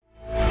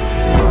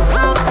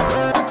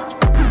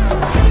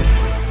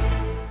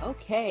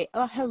Okay.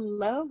 Oh,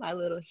 hello, my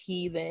little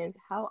heathens.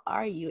 How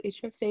are you?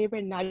 It's your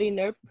favorite naughty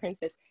nerd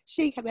princess,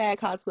 She Bad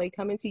Cosplay,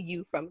 coming to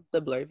you from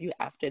the Blerd View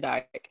After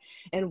Dark.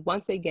 And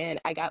once again,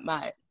 I got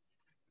my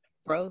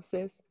bro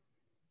sis.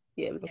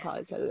 Yeah, we can call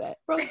each other that.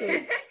 Bro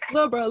sis.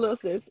 Little bro, little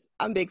sis.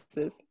 I'm big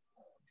sis.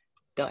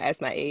 Don't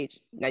ask my age.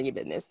 None of your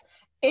business.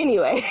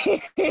 Anyway,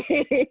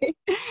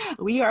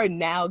 we are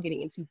now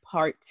getting into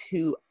part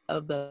 2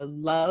 of the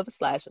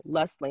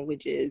love/lust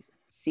languages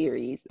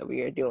series that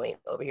we are doing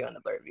over here on the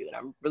Blerd View. And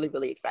I'm really,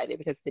 really excited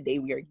because today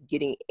we are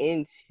getting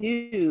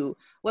into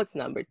what's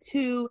number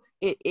 2.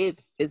 It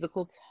is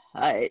physical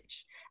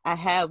touch. I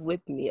have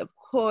with me, of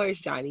course,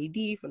 Johnny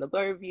D from the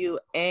Blerd View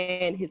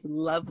and his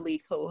lovely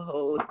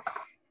co-host,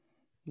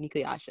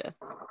 Nikayasha.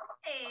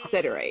 Hey. I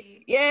said it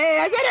right.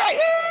 Yeah, I said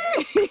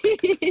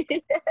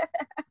it right.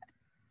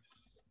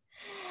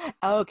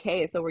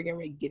 Okay, so we're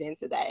gonna get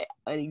into that,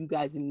 and you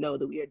guys know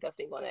that we are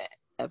definitely gonna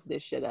F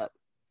this shit up.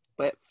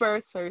 But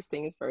first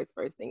things first.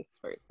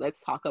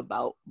 Let's talk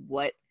about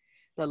what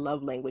the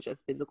love language of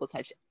physical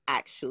touch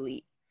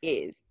actually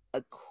is,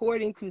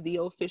 according to the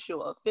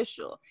official.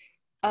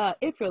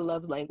 If your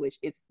love language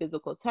is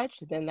physical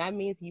touch, then that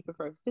means you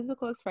prefer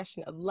physical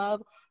expression of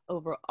love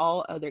over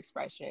all other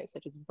expressions,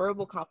 such as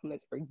verbal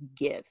compliments or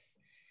gifts.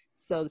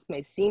 So this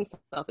may seem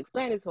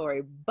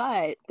self-explanatory,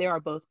 but there are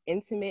both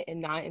intimate and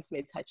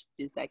non-intimate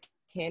touches that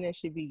can and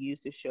should be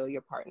used to show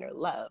your partner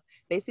love.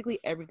 Basically,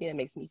 everything that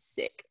makes me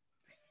sick.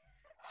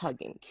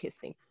 Hugging,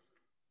 kissing.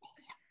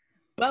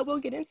 But we'll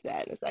get into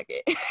that in a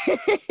second.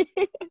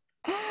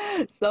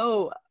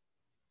 So,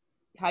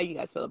 how you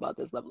guys feel about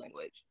this love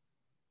language?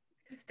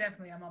 It's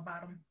definitely on my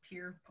bottom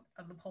tier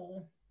of the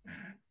pole.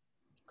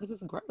 Because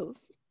it's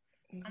gross.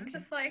 I'm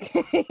just like,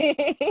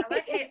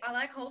 I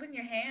like holding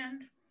your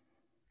hand.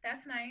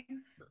 That's nice.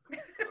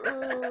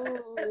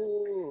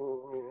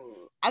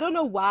 I don't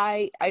know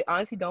why. I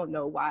honestly don't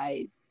know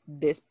why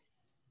this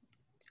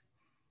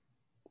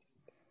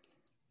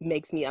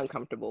makes me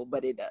uncomfortable,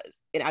 but it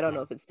does. And I don't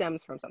know if it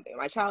stems from something in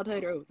my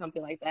childhood or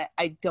something like that.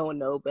 I don't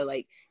know. But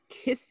like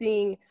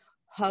kissing,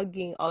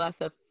 hugging, all that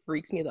stuff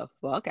freaks me the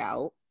fuck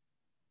out.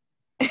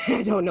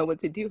 I don't know what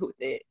to do with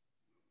it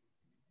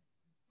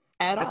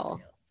at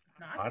all.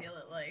 I feel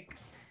it like,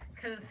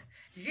 because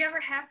did you ever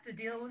have to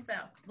deal with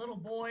that little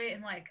boy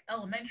in like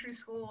elementary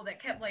school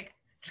that kept like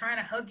trying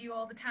to hug you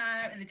all the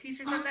time, and the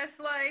teachers are just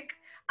like,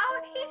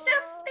 oh, he's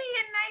just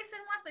being nice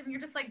and wants, and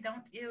you're just like,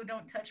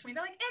 don't touch me.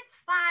 They're like, it's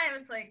fine.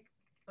 It's like,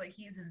 but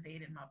he's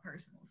invaded my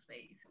personal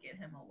space. Get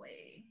him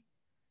away.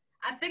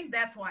 I think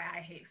that's why I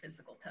hate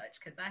physical touch,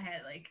 because I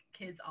had like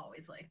kids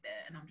always like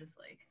that, and I'm just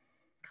like,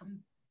 come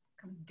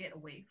get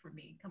away from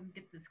me. Come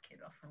get this kid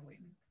off from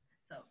me.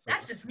 So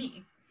that's just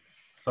me.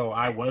 So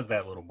I was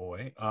that little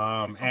boy.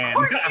 And of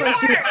course you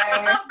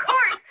were. Of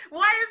course.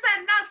 Why does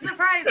that not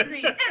surprise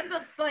me in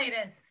the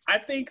slightest? I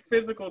think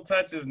physical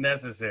touch is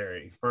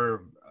necessary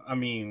for. I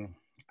mean,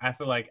 I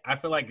feel like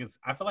it's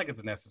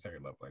a necessary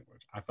love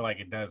language. I feel like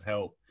it does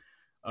help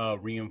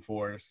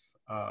reinforce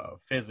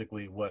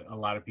physically what a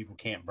lot of people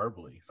can't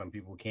verbally. Some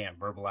people can't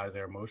verbalize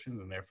their emotions,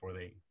 and therefore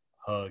they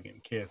hug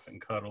and kiss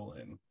and cuddle,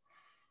 and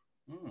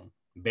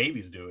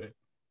babies do it.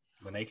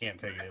 When they can't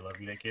tell you they love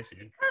you, they kiss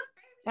you.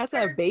 That's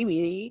a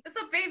baby. It's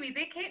a baby.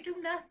 They can't do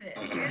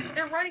nothing.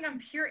 They're running on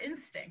pure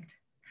instinct.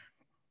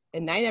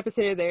 And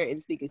 90% of their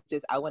instinct is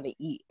just, I want to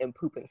eat and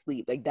poop and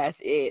sleep. Like, that's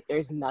it.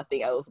 There's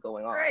nothing else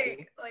going on.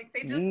 Right. Like,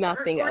 they just...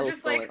 Nothing or else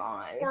just going like,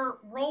 on. Or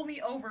roll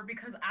me over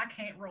because I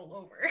can't roll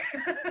over.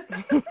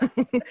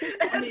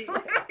 That's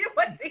literally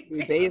what they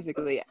do.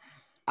 Basically,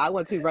 I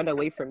want to run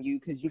away from you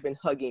because you've been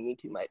hugging me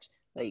too much.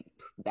 Like,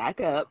 back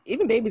up.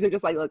 Even babies are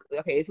just like, look,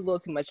 okay, it's a little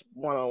too much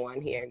one-on-one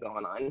here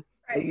going on.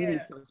 Right, like, we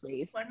need some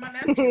space. Like, my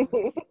nephew,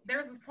 there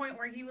was this point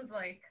where he was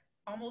like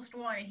almost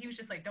 1, and he was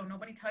just like, don't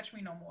nobody touch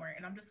me no more.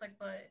 And I'm just like,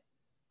 but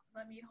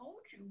let me hold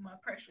you, my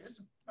precious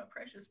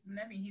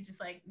nephew. He's just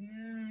like,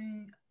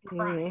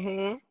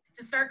 crying.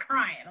 Just start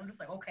crying. I'm just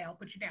like, okay, I'll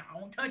put you down. I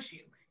won't touch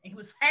you. And he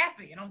was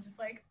happy. And I was just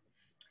like,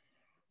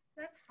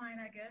 that's fine,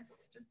 I guess.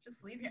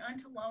 Just leave your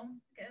aunt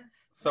alone, I guess.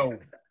 So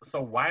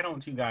why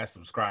don't you guys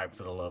subscribe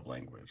to the love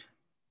language?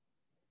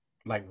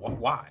 Like,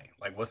 why?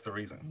 Like, what's the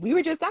reason? We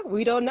were just talking.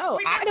 We don't know.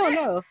 I don't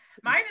know.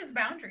 Mine is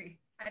boundary.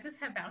 I just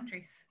have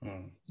boundaries.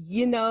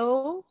 You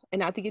know, and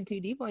not to get too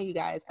deep on you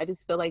guys, I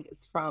just feel like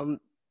it's from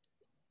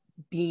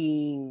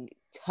being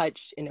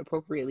touched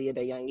inappropriately at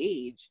a young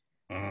age.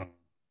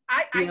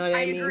 I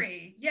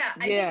agree. Yeah,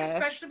 I think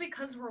especially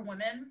because we're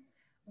women,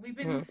 we've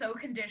been so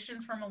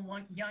conditioned from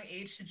a young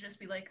age to just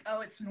be like,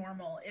 oh, it's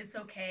normal, it's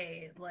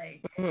okay,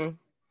 like,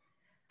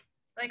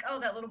 like, oh,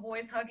 that little boy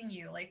is hugging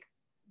you. Like,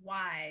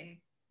 why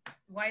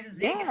do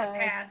they get the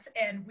pass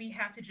and we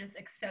have to just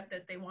accept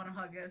that they want to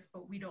hug us,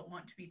 but we don't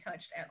want to be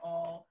touched at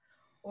all?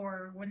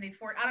 Or when they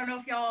I don't know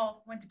if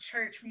y'all went to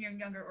church when you were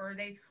younger, or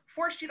they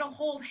forced you to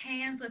hold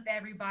hands with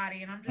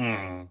everybody, and I'm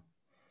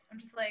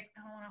just like,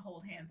 I don't want to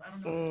hold hands. I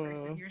don't know this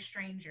person. You're a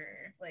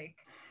stranger. Like,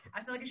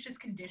 I feel like it's just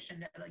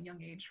conditioned at a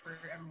young age for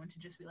everyone to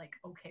just be like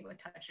okay with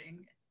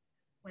touching.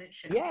 when it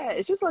should. Yeah,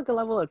 it's just like a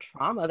level of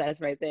trauma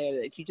that's right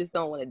there that you just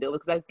don't want to deal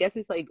with. Because I guess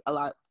it's like a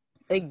lot.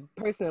 Like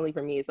personally,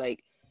 for me, it's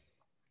like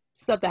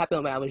stuff that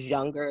happened when I was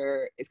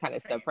younger is kind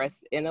of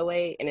suppressed in a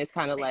way, and it's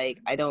kind of like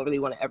I don't really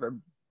want to ever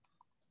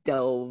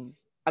delve.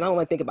 I don't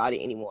want to think about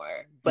it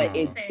anymore. But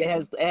it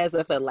has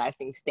a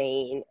lasting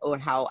stain on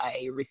how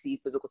I receive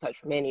physical touch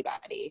from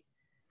anybody.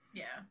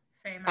 Yeah,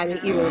 same. I mean,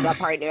 even with my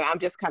partner, I'm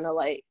just kind of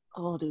like,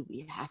 oh, do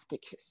we have to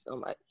kiss so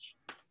much?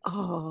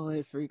 Oh,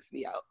 it freaks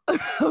me out. I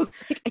was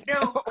like,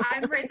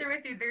 I'm right there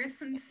with you. There's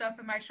some stuff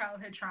in my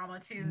childhood trauma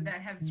too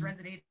that has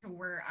resonated to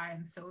where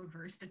I'm so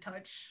averse to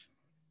touch.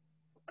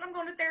 But I'm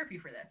going to therapy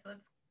for that. So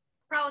that's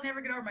probably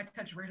never get over my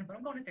touch aversion, but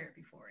I'm going to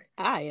therapy for it.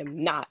 I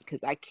am not,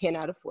 because I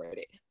cannot afford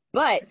it.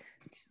 But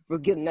we'll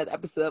get another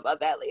episode about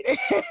that later.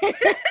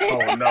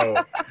 Oh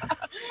no.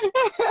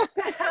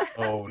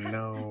 Oh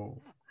no.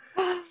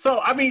 So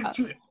I mean,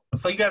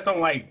 so you guys don't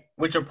like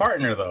with your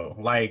partner though?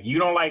 Like you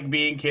don't like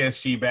being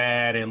kissed, she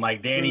bad, and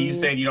like Danny, you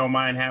said you don't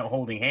mind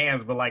holding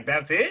hands, but like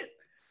that's it?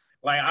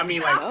 Like I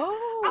mean, like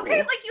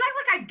okay, like you act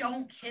like I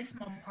don't kiss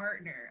my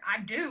partner.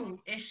 I do.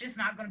 It's just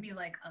not gonna be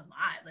like a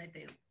lot, like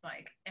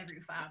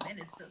every 5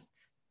 minutes.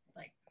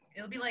 Like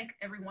it'll be like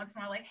every once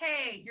in a while, like,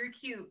 hey, you're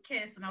cute,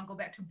 kiss, and I'll go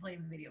back to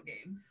playing video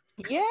games.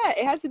 Yeah,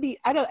 it has to be.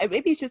 I don't.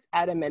 Maybe it's just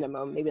at a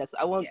minimum. Maybe that's.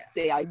 I won't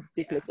say I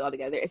dismiss it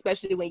altogether,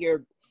 especially when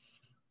you're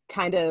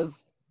kind of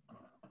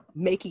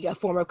making a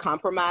form of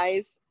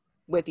compromise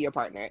with your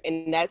partner.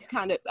 And that's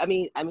kind of, I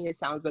mean, it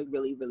sounds like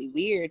really, really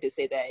weird to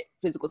say that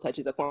physical touch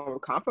is a form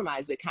of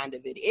compromise, but kind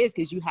of it is,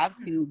 because you have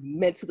to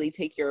mentally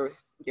take your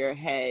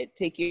head,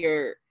 take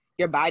your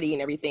body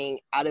and everything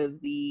out of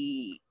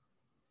the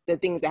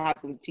things that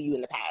happened to you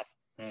in the past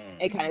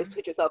and kind of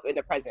put yourself in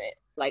the present.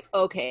 Like,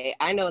 okay,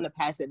 I know in the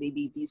past that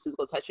maybe these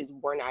physical touches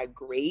were not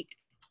great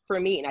for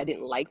me and I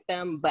didn't like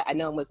them, but I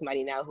know I'm with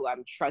somebody now who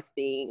I'm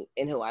trusting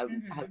and who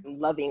I'm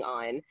loving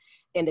on,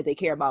 and that they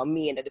care about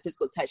me, and that the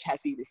physical touch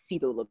has to be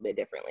received a little bit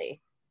differently.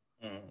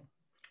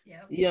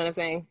 Yeah, you know what I'm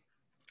saying?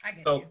 I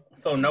get you.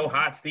 So no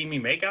hot steamy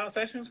makeout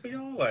sessions for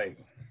y'all?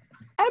 Like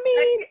I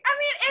mean, like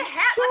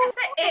I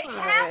said, it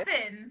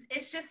happens.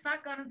 It's just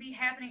not going to be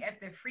happening at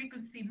the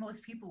frequency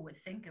most people would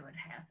think it would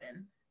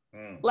happen.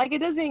 Like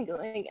it doesn't.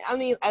 Like, I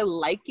mean, I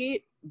like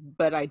it,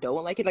 but I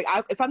don't like it. Like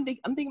I'm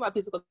thinking about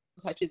physical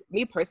touches.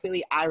 Me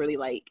personally, I really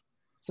like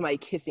somebody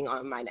kissing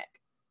on my neck.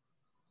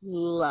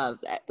 Love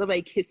that.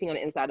 Somebody kissing on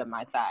the inside of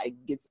my thigh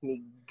gets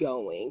me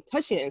going.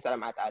 Touching the inside of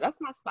my thigh,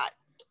 that's my spot.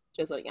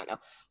 Just so y'all know.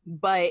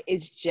 But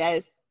it's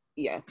just,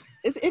 it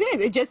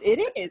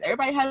is.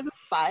 Everybody has a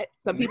spot.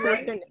 Some people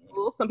it's their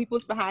nipples, some people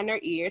it's behind their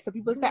ears, some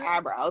people it's their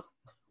eyebrows.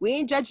 We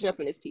ain't judging up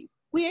in this piece.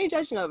 We ain't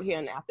judging over here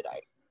in the After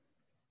Dark.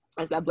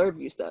 That's that Blerd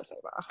View stuff,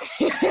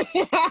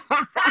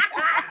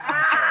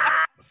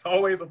 It's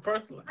always a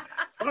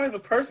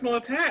personal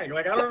attack.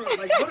 Like I don't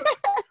like what.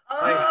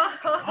 Like,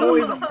 it's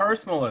always a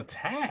personal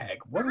attack.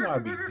 What do I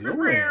be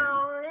doing?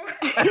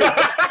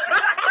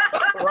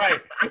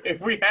 Right.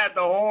 If we had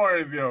the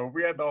horns,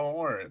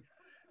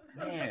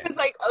 Man. It's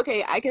like,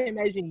 okay, I can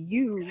imagine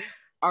you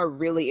are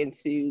really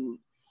into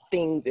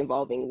things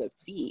involving the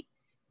feet.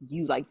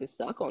 You like to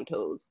suck on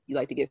toes. You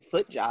like to get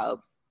foot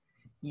jobs.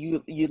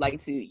 You like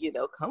to,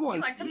 come on.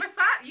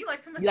 You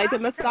like to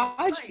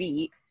massage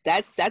feet.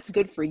 That's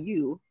good for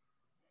you,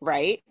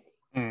 right?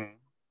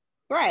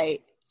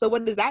 Right. So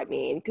what does that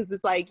mean? Because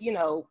it's like,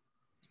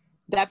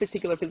 that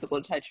particular physical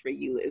touch for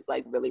you is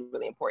like really,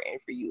 really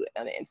important for you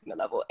on an intimate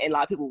level. And a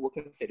lot of people will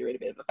consider it a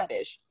bit of a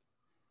fetish.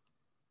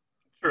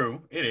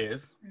 True, it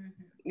is.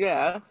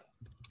 Yeah.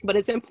 But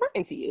it's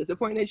important to you. It's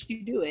important that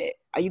you do it.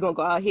 Are you gonna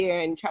go out here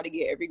and try to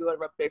get every girl to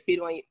rub their feet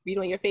on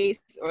your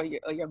face or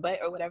your butt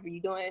or whatever you're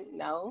doing?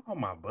 No. Oh,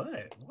 my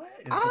butt. What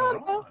is going on? I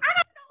don't know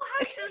how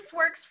this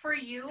works for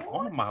you.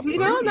 Oh, my you booty.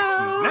 Don't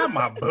know. Not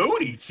my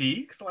booty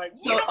cheeks. Like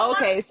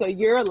so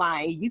you're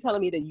lying. You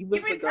telling me that you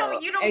with a girl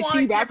and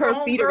she wrap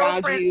her feet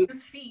around you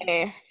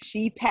and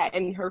she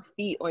patting her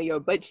feet on your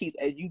butt cheeks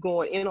as you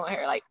going in on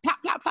her like pop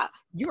pop pop.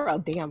 You're a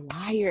damn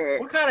liar.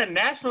 What kind of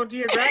National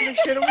Geographic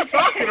shit are we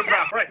talking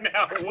about right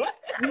now? What?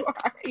 You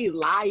are a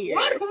liar.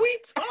 What are we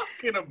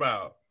talking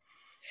about?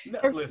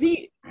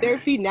 Their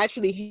feet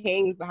naturally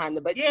hangs behind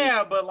the butt cheeks.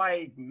 Yeah, but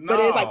like no. But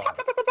it's like pop,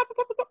 pop, pop, pop, pop,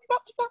 pop,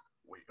 pop, pop.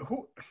 Wait,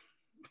 who?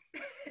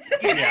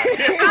 Get me out of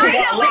here.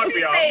 I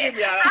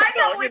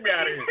know what she's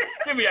saying.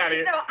 Get me out of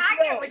here. No, I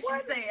get what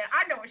she's saying.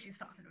 I know what she's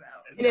talking about.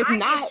 And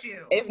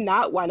if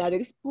not, why not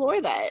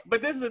explore that?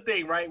 But this is the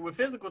thing, right? With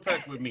physical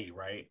touch with me,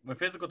 right? When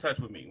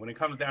it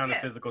comes down to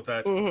physical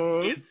touch,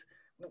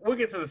 we'll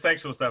get to the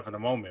sexual stuff in a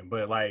moment,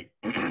 but like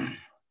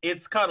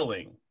it's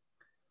cuddling,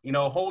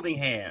 holding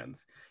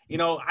hands.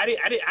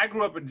 I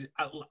grew up in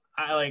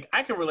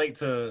I can relate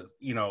to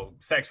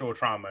sexual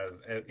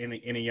traumas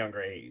in a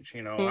younger age.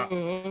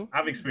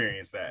 I've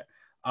experienced that.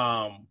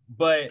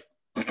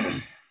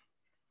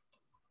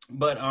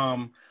 But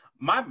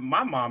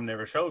my mom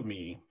never showed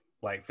me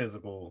like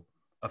physical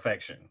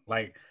affection.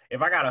 Like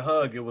if I got a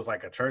hug, it was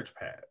like a church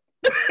pat.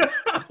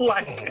 For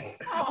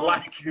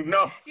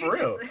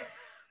real.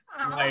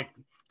 Like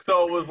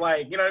so it was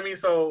like, you know what I mean?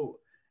 So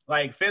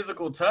like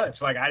physical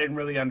touch, like I didn't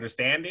really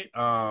understand it.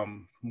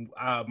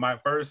 My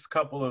first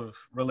couple of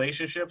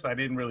relationships, I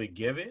didn't really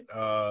give it.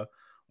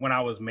 When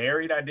I was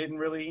married, I didn't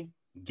really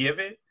give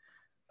it.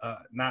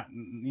 Not,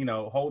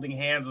 holding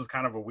hands was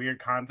kind of a weird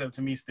concept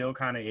to me, still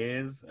kind of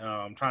is.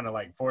 Trying to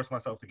like force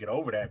myself to get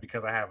over that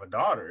because I have a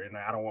daughter and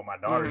I don't want my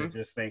daughter to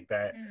just think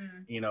that,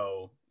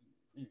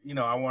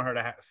 I want her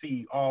to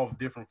see all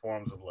different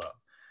forms of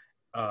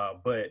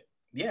love. But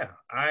yeah,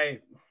 I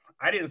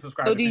didn't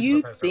subscribe so to do physical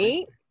you touch.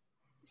 think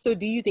so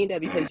do you think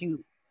that because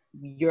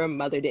your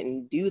mother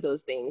didn't do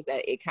those things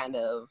that it kind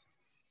of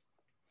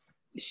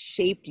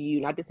shaped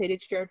you, not to say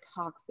that you're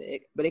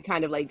toxic, but it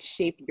kind of like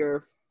shaped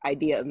your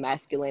idea of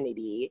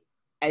masculinity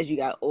as you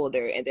got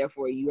older, and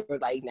therefore you were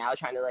like now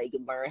trying to like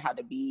learn how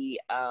to be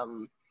a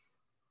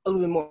little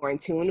bit more in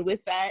tune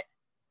with that?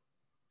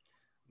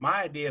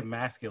 My idea of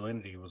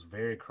masculinity was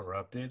very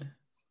corrupted,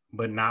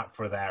 but not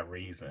for that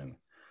reason.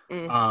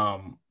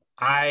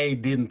 I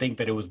didn't think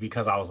that it was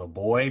because I was a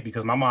boy,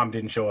 because my mom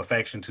didn't show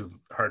affection to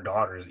her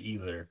daughters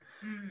either.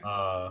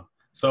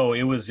 So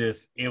it was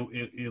just,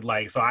 it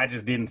like, so I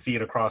just didn't see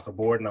it across the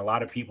board. And a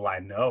lot of people I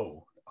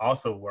know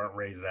also weren't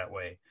raised that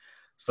way.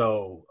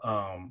 So,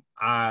 so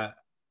I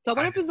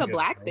wonder if it's a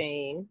black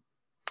thing.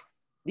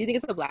 Do you think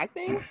it's a black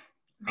thing?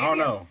 I don't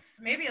know.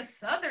 Maybe a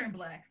Southern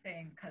black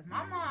thing. Cause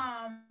my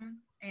mom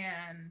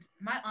and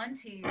my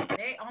aunties,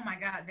 oh my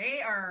God,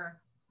 they are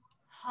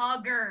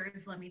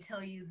huggers. Let me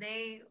tell you,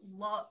 I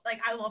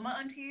love my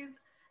aunties.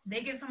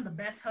 They give some of the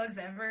best hugs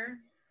ever.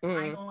 I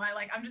ain't gonna lie.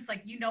 Like, I'm just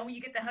like, when you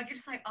get the hug, you're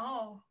just like,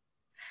 oh,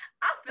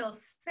 I feel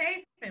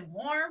safe and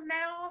warm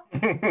now.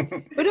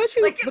 But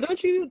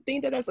don't you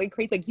think that that's like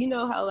crazy? Like,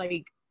 how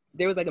like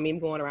there was like a meme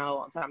going around a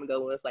long time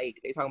ago when it's like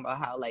they're talking about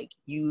how like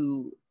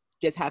you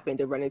just happened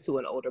to run into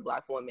an older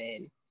black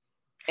woman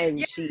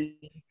and she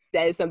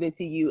says something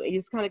to you and you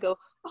just kind of go,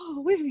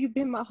 oh, where have you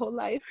been my whole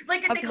life?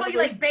 Like if they call you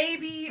like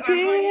baby or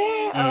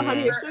honey, or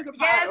honey or sugar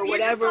pie or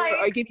whatever, like,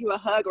 or give you a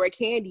hug or a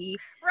candy,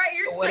 right?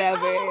 You're just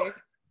whatever. Like, oh,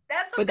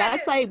 that's what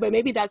that's like, but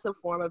maybe that's a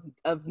form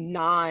of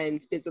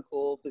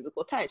non-physical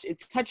touch.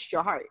 It touched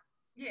your heart.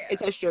 Yeah, it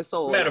touched your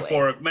soul.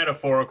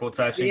 Metaphorical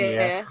touching.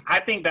 Yeah. I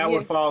think that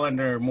would fall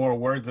under more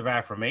words of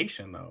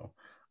affirmation though.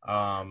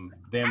 But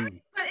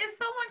if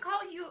someone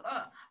call you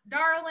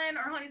darling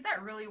or honey, is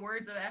that really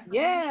words of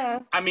affirmation? Yeah.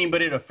 I mean,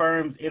 but it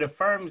affirms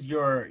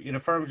your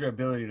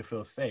ability to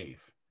feel safe.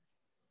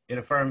 It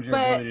affirms your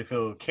ability to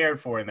feel cared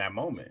for in that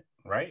moment,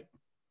 right?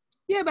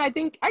 Yeah, but I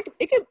think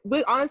it could.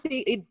 But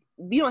honestly,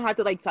 you don't have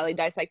to like totally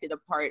dissect it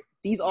apart.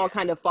 These all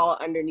kind of fall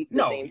underneath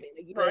the same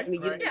thing.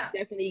 Like,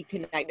 definitely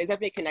connect. There's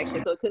definitely a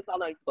connection, so it could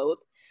fall on both.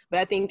 But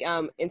I think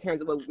in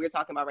terms of what we're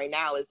talking about right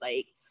now is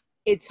like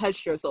it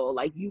touched your soul.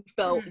 Like you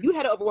felt you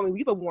had a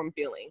warm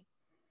feeling.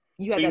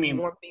 You had that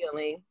warm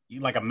feeling. You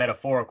like a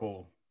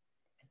metaphorical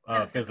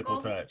physical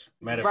touch.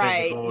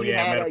 Metaphysical, right.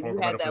 You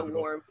had that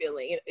warm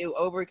feeling. It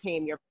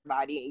overcame your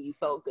body and you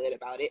felt good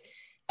about it.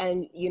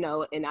 And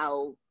and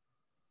now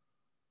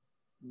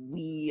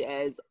we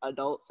as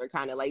adults are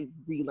kind of like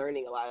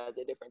relearning a lot of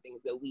the different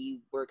things that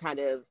we were kind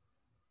of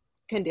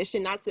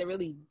conditioned not to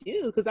really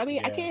do. Because I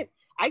mean, I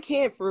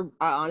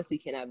honestly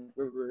cannot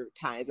remember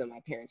times when my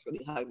parents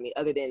really hugged me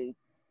other than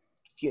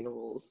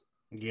funerals.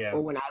 Yeah.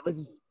 Or when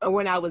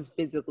I was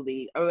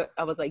physically, or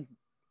I was like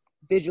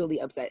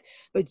visually upset.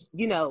 But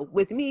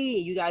with me,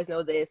 you guys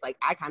know this, like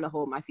I kind of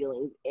hold my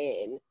feelings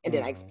in and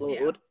then I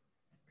explode.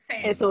 Yeah.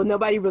 Same. And so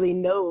nobody really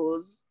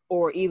knows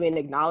or even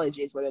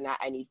acknowledges whether or not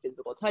I need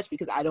physical touch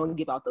because I don't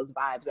give out those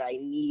vibes that I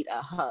need a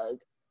hug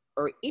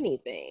or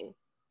anything.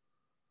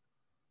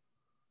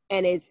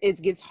 And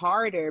it gets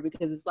harder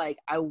because it's like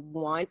I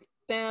want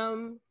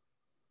them,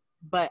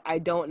 but I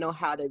don't know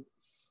how to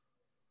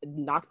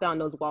knock down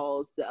those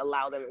walls to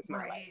allow them into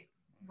my life.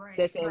 Right.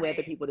 The same way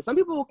other people do. Some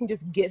people can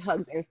just get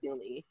hugs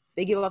instantly.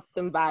 They give off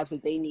them vibes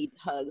that they need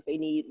hugs. They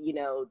need,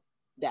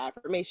 the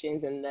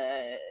affirmations and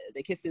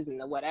the kisses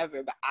and the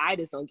whatever. But I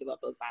just don't give up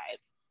those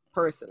vibes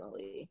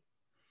personally.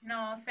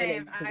 No,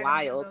 same. It's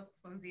wild. Don't give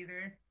those hugs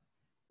either.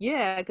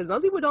 Yeah, because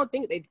most people don't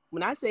think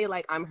when I say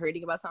like I'm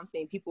hurting about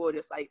something, people are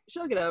just like,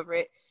 she'll get over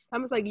it.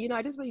 I'm just like,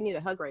 I just really need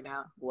a hug right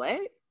now.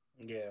 What?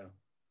 Yeah.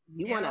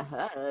 You want a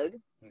hug?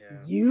 Yeah.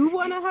 You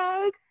want a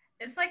hug?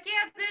 It's like,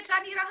 yeah, bitch,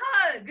 I need a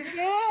hug.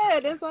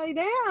 Yeah, it's like,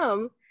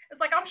 damn. It's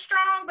like, I'm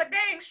strong, but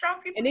dang,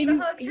 strong people need a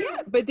hug too.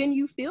 Yeah, but then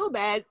you feel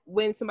bad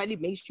when somebody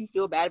makes you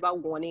feel bad about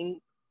wanting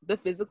the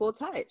physical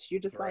touch.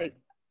 You're just like,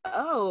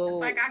 oh.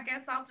 It's like, I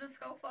guess I'll just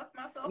go fuck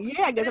myself.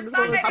 Yeah, I guess I'm just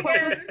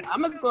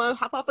going to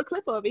hop off a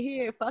cliff over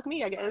here and fuck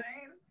me, I guess.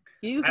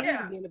 Excuse me,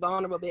 being a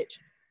vulnerable bitch.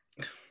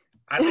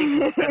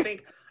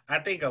 I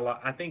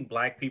think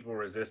Black people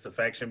resist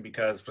affection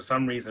because for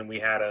some reason we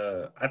had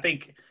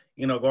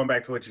going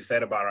back to what you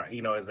said about,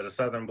 is it a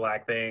Southern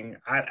Black thing?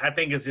 I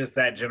think it's just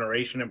that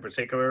generation in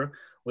particular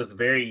was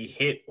very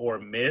hit or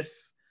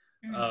miss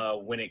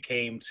when it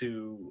came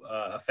to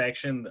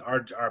affection.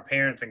 Our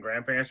parents and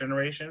grandparents'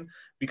 generation,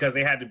 because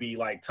they had to be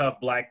like tough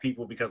Black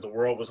people because the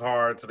world was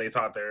hard. So they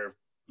taught their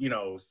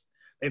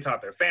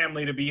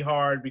family to be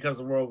hard because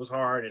the world was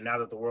hard. And now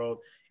that the world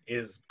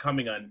is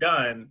coming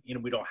undone, you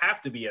know, we don't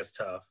have to be as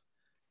tough,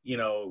 you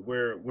know,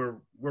 we're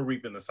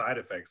reaping the side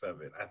effects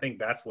of it. I think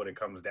that's what it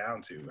comes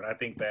down to. And I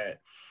think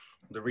that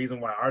the reason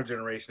why our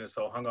generation is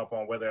so hung up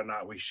on whether or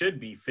not we should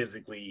be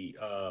physically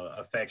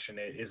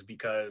affectionate is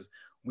because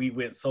we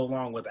went so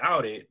long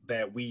without it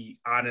that we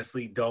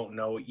honestly don't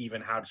know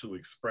even how to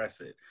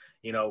express it.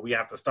 You know, we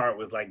have to start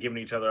with like giving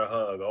each other a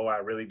hug. Oh, I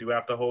really do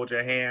have to hold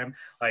your hand.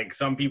 Like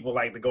some people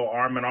like to go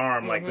arm in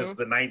arm, like this is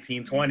the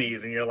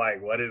 1920s, and you're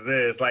like, what is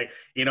this? Like,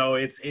 you know,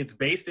 it's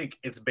basic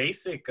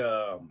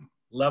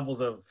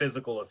levels of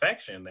physical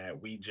affection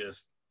that we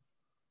just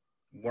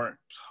weren't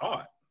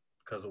taught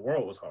because the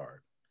world was hard.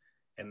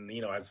 And,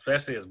 you know,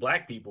 especially as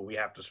Black people, we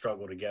have to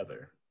struggle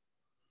together.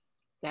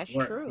 That's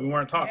true. We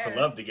weren't taught to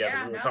love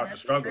together. We were taught to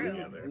struggle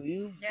together.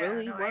 We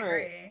really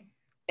weren't.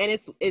 And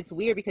it's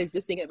weird because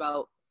just thinking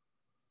about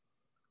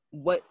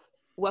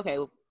okay,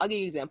 I'll give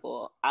you an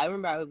example. I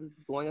remember I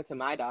was going up to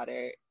my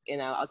daughter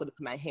and I was going to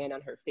put my hand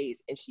on her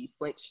face and she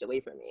flinched away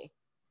from me.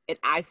 And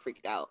I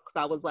freaked out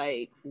because I was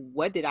like,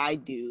 what did I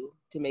do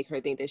to make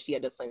her think that she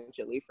had to flinch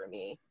away from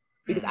me?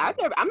 Because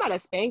I'm not a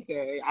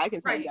spanker. I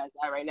can tell you guys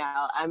that right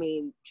now. I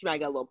mean, she might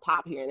get a little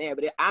pop here and there,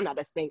 but I'm not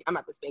the spanking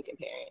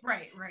parent.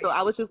 Right. So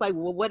I was just like,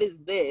 well, what is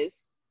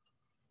this?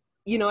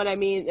 You know what I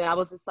mean? And I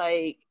was just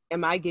like,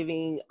 am I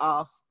giving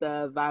off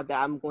the vibe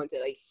that I'm going to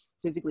like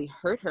physically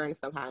hurt her in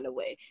some kind of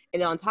way?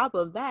 And on top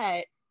of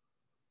that,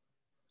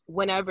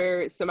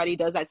 whenever somebody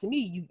does that to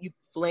me, you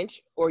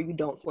flinch or you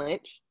don't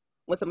flinch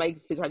when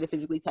somebody tries to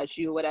physically touch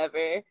you or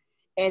whatever.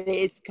 And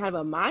it's kind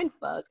of a mind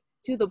fuck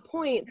to the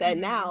point that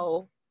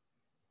now,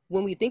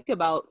 when we think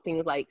about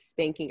things like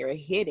spanking or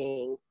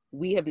hitting,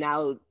 we have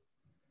now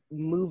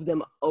moved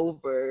them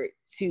over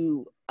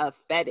to a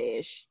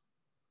fetish,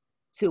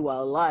 to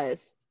a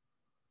lust.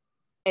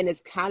 And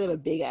it's kind of a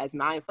big ass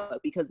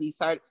mindfuck because we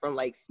start from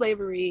like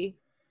slavery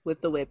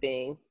with the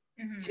whipping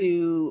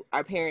to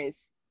our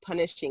parents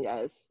punishing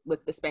us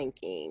with the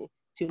spanking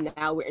to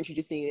now we're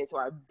introducing it into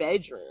our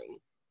bedroom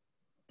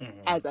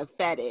as a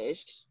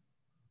fetish.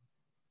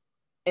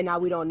 And now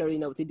we don't really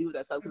know what to do with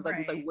ourselves because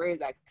it's like, where is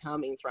that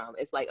coming from?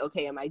 It's like,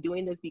 okay, am I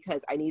doing this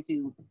because I need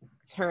to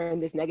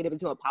turn this negative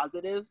into a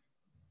positive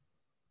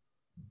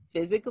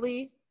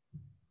physically?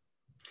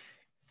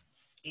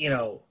 You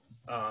know,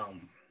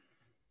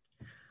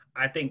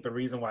 I think the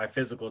reason why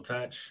physical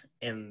touch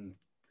in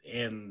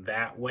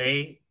that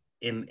way,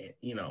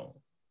 you know,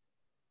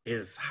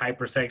 is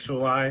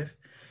hypersexualized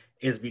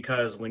is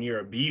because when you're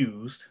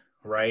abused,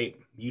 right,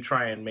 you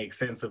try and make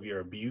sense of your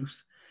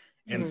abuse.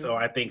 And so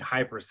I think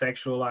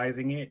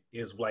hypersexualizing it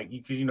is like,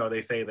 because, you know,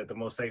 they say that the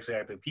most sexually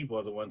active people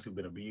are the ones who've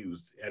been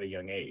abused at a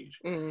young age,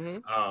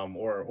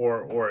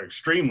 or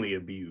extremely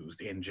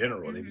abused in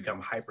general. They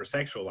become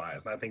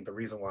hypersexualized. And I think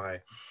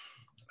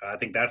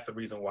that's the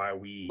reason why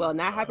we... Well,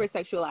 not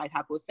hypersexualized,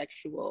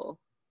 hyposexual.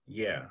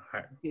 Yeah.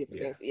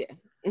 Things,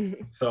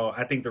 So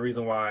I think the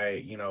reason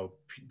why, you know,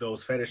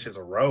 those fetishes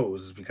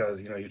arose is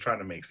because, you know, you're trying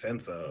to make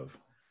sense of...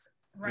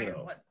 Right, you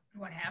know,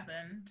 what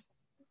happened.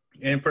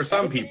 And for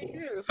some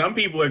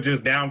people are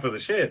just down for the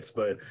shits,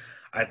 but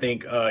I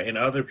think in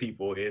other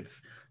people,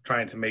 it's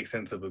trying to make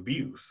sense of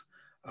abuse.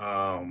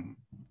 Matter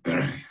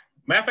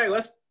of fact,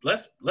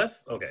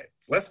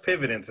 let's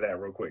pivot into that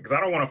real quick because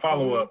I don't want to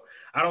follow up.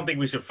 I don't think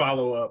we should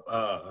follow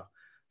up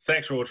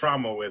sexual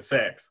trauma with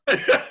sex.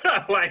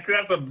 Like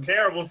that's a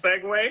terrible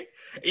segue,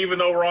 even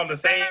though we're on the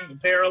same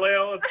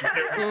parallel.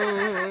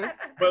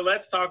 But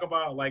let's talk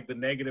about like the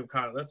negative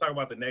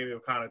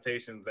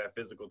connotations that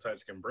physical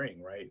touch can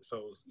bring, right?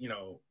 So, you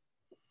know,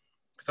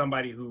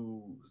 somebody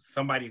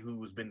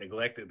who's been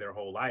neglected their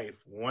whole life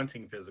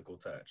wanting physical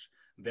touch,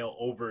 they'll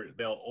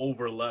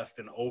over lust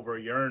and over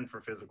yearn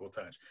for physical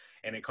touch,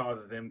 and it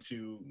causes them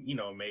to, you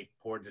know, make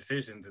poor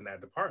decisions in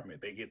that department.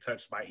 They get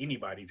touched by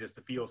anybody just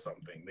to feel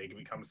something. They can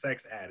become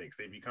sex addicts.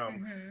 They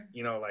become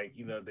you know, like,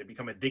 you know, they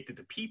become addicted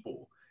to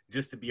people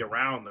just to be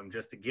around them,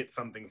 just to get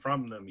something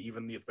from them,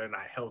 even if they're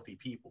not healthy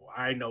people.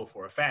 I know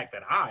for a fact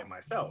that I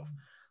myself,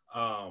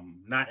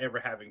 not ever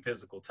having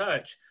physical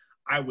touch,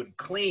 I would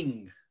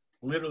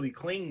literally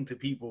cling to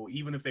people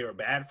even if they were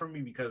bad for me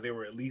because they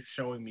were at least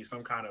showing me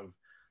some kind of,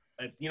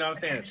 you know what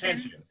I'm saying,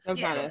 attention. Some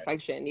kind of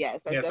affection,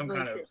 yes. That's definitely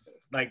some kind true. of,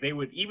 like, they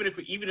would, even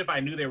if I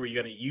knew they were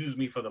going to use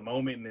me for the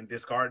moment and then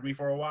discard me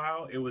for a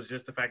while, it was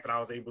just the fact that I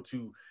was able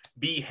to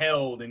be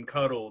held and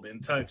cuddled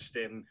and touched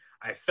and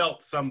I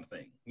felt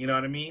something, you know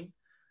what I mean?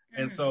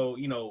 And so,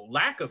 you know,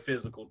 lack of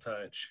physical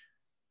touch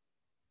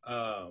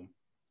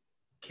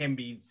can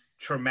be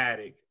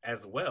traumatic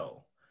as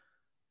well,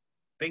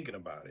 thinking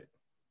about it.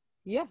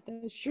 Yeah,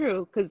 that's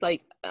true. Because,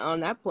 like, on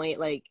that point,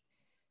 like,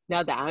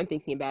 now that I'm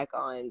thinking back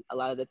on a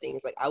lot of the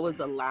things, like, I was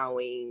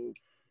allowing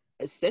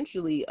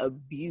essentially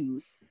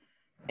abuse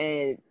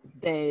and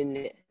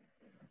then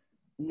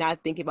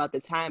not thinking about the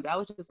time, but I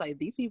was just like,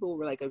 these people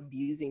were, like,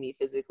 abusing me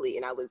physically,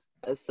 and I was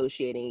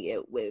associating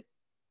it with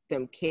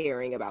them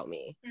caring about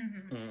me.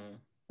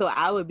 So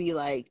I would be,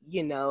 like,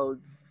 you know,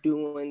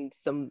 doing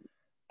some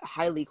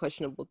highly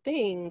questionable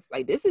things.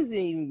 Like, this isn't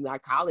even my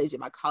college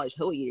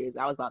whole years.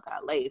 I was about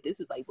that late. This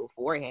is like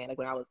beforehand, like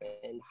when I was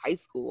in high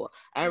school.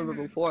 I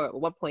remember before, at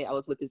one point I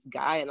was with this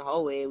guy in the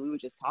hallway and we were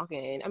just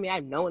talking. I mean,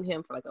 I've known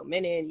him for like a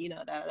minute, you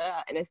know,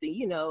 and next thing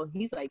you know,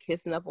 he's like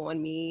kissing up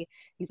on me.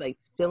 He's like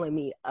filling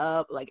me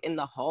up like in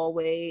the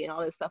hallway and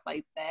all this stuff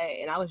like that.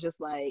 And I was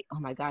just like, oh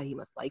my God, he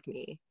must like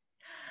me.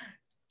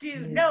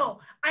 Dude, no,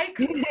 I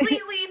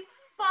completely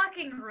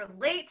fucking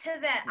relate to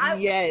that.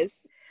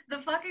 Yes. The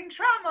fucking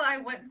trauma I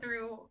went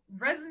through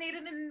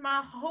resonated in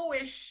my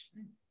ho-ish,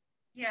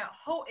 because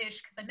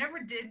I never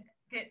did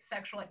get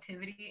sexual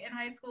activity in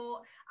high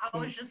school. I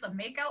was just a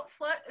makeout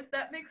slut, if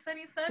that makes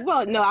any sense.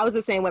 Well, no, I was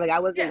the same way. Like, I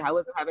wasn't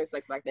having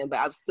sex back then, but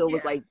I still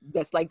was like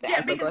just like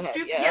that. So go ahead.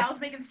 I was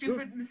making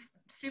stupid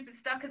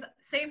stuff, because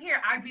same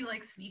here. I'd be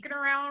like sneaking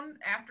around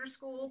after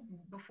school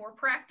before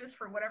practice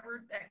for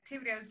whatever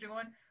activity I was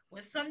doing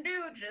with some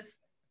dude, just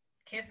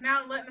kissing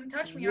out and letting him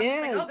touch me. I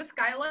was like, oh, this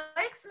guy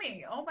likes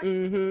me. Oh my,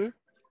 it's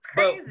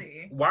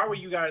crazy. But why were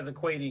you guys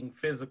equating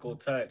physical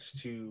touch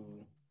to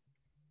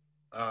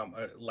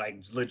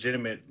like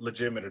legitimate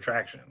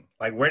attraction?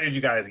 Like, where did you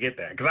guys get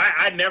that? Because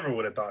I never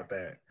would have thought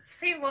that.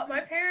 See, what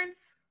my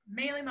parents,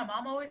 mainly my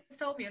mom, always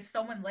told me, if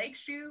someone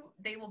likes you,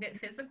 they will get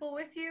physical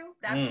with you.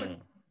 That's what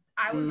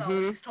I was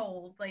always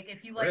told. Like,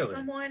 if you like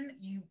someone,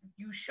 you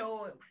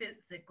show it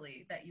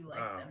physically that you like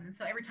them. And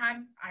so every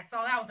time I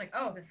saw that, I was like,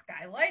 oh, this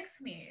guy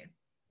likes me.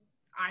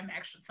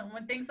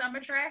 Someone thinks I'm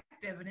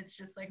attractive, and it's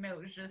just like, no, it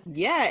was just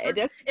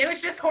it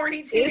was just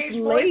horny teenage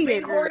boys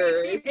being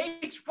horny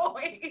teenage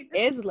boys.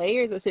 It's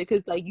layers of shit,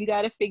 because like you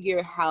got to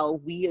figure how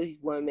we as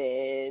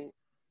women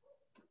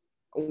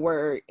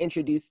were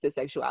introduced to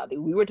sexuality.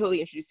 We were totally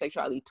introduced to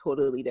sexuality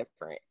totally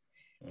different.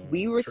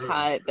 We were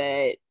taught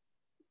that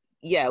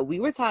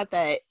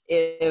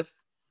if,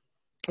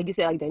 like you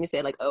said, like Daniel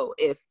said, like, oh,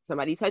 if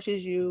somebody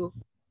touches you,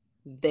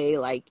 they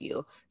like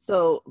you.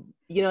 So,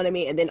 you know what I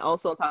mean? And then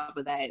also on top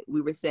of that,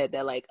 we were said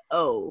that like,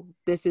 oh,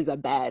 this is a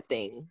bad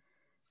thing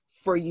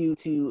for you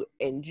to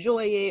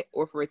enjoy it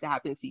or for it to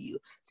happen to you.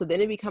 So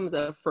then it becomes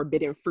a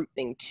forbidden fruit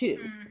thing too.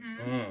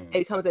 It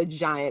becomes a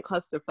giant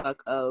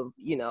clusterfuck of,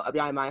 you know, a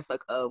giant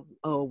mindfuck of,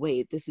 oh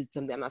wait, this is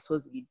something I'm not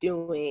supposed to be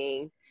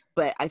doing,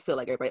 but I feel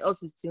like everybody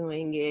else is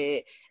doing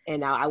it,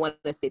 and now I want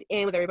to fit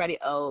in with everybody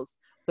else.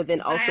 But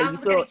then also you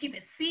feel, gotta keep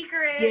it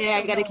secret. Yeah,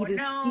 I gotta keep it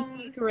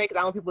secret because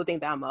I don't want people to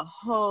think that I'm a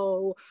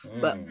hoe.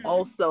 But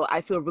also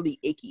I feel really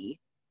icky.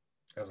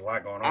 There's a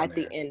lot going on at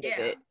the end of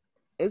it.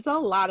 It's a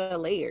lot of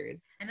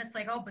layers. And it's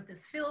like, oh, but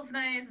this feels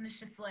nice, and it's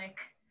just like,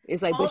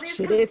 it's like, but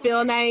should it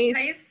feel nice?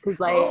 Because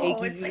like,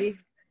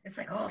 it's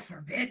like, oh,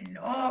 forbidden.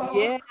 Oh,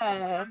 yeah,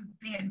 I'm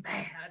being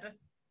bad.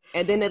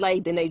 And then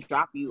they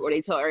drop you, or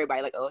they tell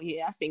everybody like, oh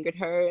yeah, I fingered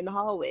her in the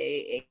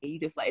hallway, and you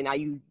just like, now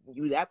you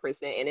that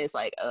person, and it's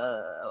like,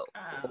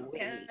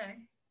 okay.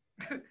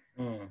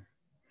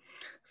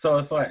 So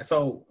it's like,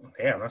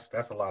 damn,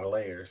 that's a lot of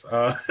layers.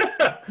 Welcome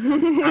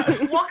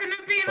to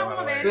being a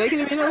woman. Welcome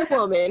to being a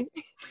woman.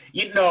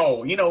 You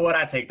know what?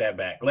 I take that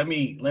back. I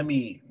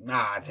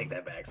take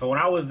that back. So when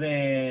I was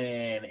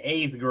in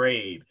 8th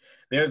grade,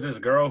 there's this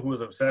girl who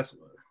was obsessed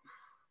with.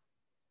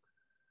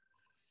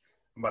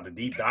 I'm about to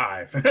deep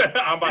dive.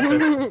 I'm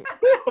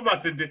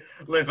about to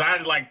listen.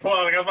 I like pull.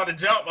 Like I was about to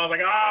jump. I was like,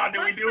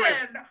 we do it?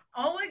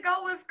 Only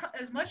go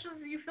as much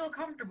as you feel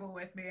comfortable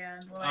with,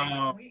 man.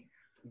 Like,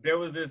 there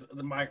was this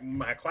my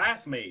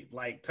classmate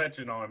like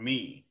touching on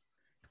me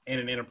in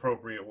an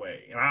inappropriate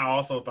way, and I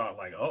also thought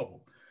like,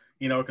 oh,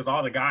 you know, because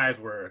all the guys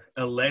were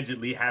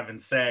allegedly having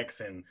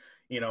sex and,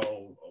 you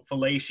know,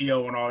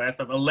 fellatio and all that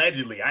stuff.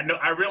 Allegedly,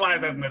 I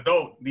realized as an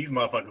adult these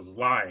motherfuckers was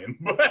lying,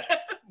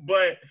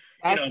 but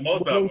that's, you know,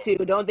 most women of them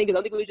too. Don't think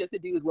it was just the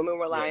dudes. Women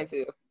were lying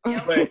too.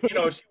 But you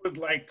know, she would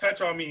like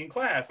touch on me in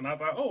class, and I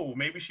thought, oh,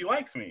 maybe she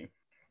likes me.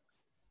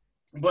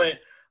 But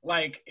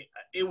like,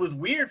 it was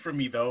weird for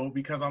me though,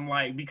 because I'm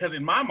like, because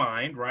in my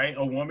mind, right,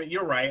 a woman,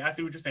 you're right, I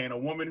see what you're saying, a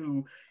woman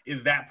who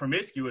is that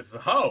promiscuous is a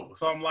hoe.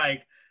 So I'm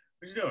like,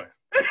 what you doing?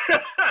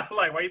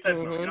 Like, why you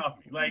touching on me off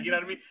me? Like, you know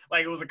what I mean?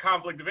 Like, it was a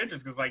conflict of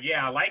interest, because like,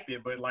 yeah, I liked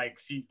it, but like,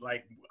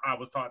 I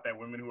was taught that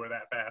women who are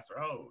that fast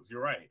are hoes.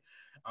 You're right.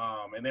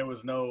 And there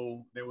was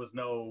no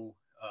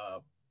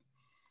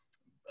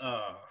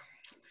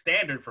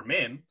standard for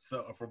men,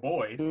 so for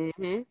boys.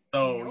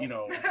 So, you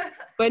know.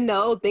 But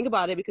no, think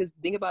about it, because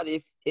think about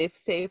it, if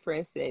say for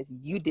instance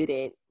you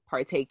didn't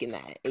partake in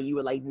that and you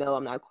were like, no,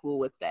 I'm not cool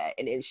with that,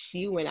 and then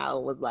she went out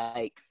and was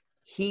like,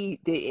 he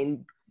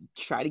didn't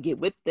try to get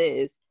with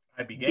this,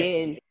 I'd be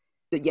gay.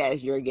 Then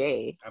yes, you're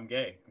gay. I'm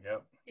gay.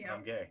 Yep.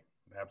 I'm gay.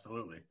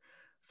 Absolutely.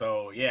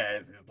 So yeah,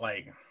 it's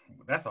like,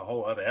 that's a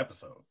whole other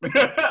episode.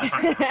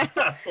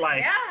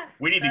 Like,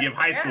 we need to give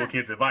high school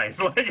kids advice.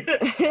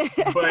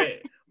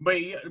 Like, but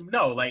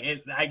no, like,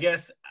 I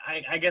guess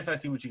I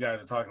see what you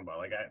guys are talking about.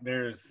 Like,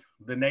 there's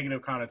the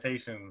negative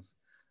connotations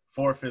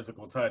for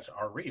physical touch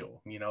are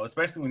real, you know,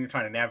 especially when you're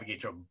trying to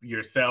navigate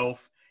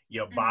yourself,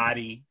 your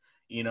body,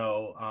 you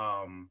know.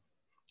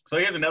 So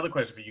here's another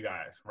question for you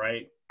guys,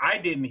 right? I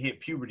didn't hit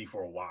puberty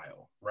for a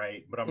while,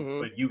 right?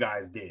 But you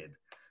guys did.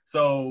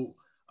 So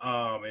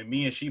and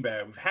me and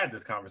Sheba, we've had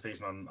this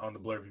conversation on the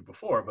Blerd View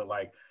before, but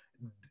like,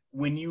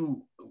 when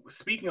you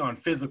speaking on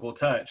physical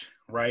touch,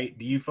 right?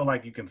 Do you feel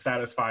like you can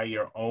satisfy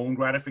your own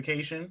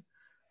gratification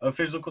of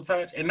physical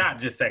touch, and not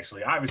just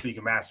sexually? Obviously, you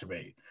can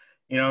masturbate,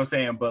 you know what I'm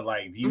saying? But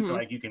like, do you feel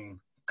like you can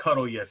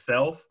cuddle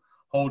yourself,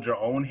 hold your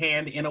own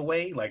hand in a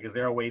way? Like, is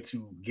there a way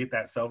to get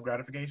that self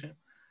gratification?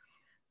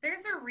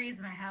 There's a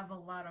reason I have a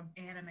lot of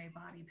anime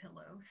body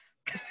pillows.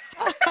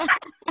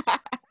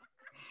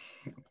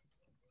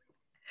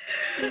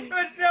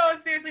 But no,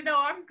 seriously, no,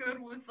 I'm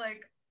good with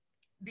like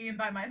being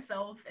by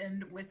myself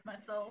and with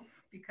myself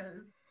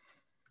because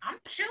I'm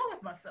chill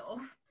with myself.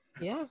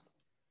 Yeah.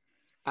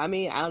 I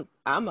mean, I'm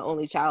an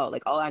only child.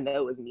 Like, all I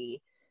know is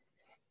me.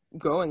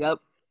 Growing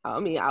up, I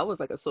mean, I was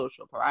like a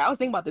social pariah. I was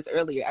thinking about this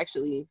earlier,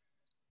 actually,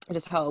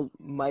 just how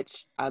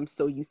much I'm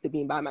so used to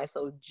being by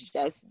myself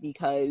just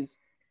because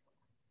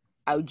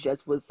I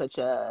just was such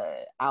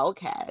a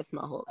outcast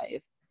my whole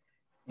life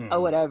or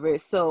whatever.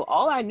 So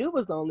all I knew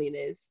was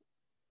loneliness.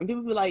 And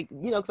people be like,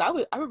 you know,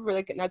 because I remember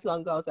like not too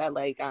long ago, I was at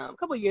like a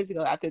couple of years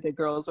ago after the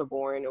girls were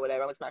born or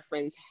whatever, I went to my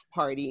friend's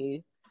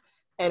party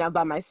and I'm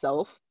by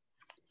myself.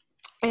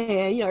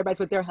 And, you know, everybody's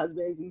with their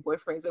husbands and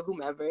boyfriends or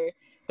whomever,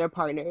 their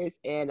partners.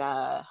 And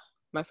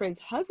my friend's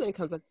husband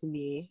comes up to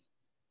me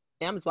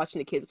and I'm just watching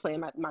the kids play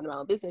and minding my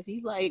own business.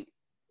 He's like,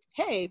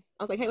 hey.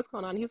 I was like, hey, what's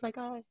going on? He's like,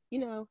 you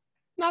know,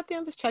 nothing.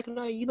 I'm just checking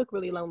on you. You look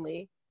really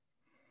lonely.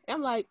 And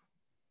I'm like,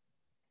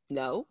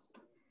 no,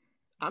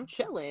 I'm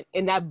chilling.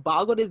 And that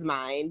boggled his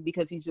mind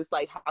because he's just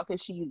like, how can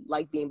she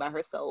like being by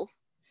herself?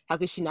 How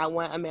could she not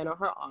want a man on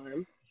her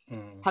arm?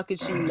 How could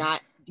she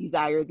not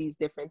desire these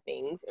different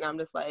things? And I'm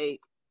just like,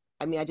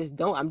 I mean, I just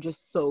don't. I'm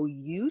just so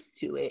used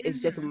to it. It's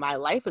just my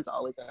life has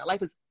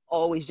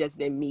always just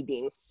been me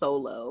being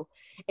solo.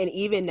 And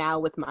even now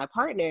with my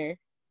partner,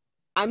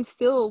 I'm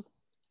still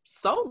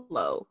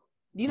solo.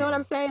 You know what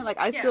I'm saying? Like,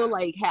 I still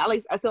like,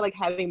 I still like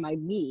having my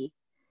me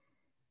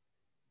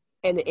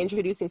and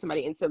introducing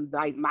somebody into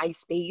my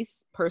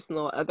space,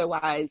 personal,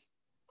 otherwise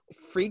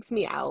freaks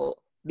me out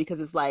because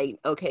it's like,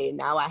 okay,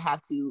 now I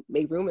have to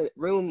make room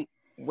where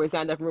there's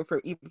not enough room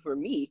for even for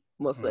me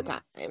most of the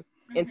time.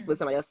 And when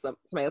somebody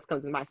else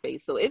comes in my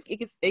space. So it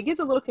gets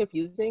a little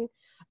confusing.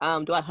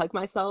 Do I hug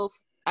myself?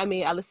 I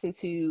mean, I listen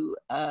to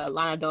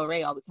Lana Del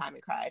Rey all the time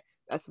and cry.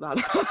 That's about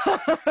it.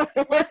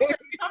 Listen,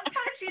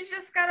 sometimes you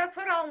just gotta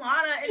put on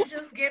Lana and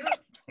just get a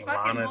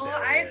fucking bowl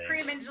of ice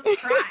cream and just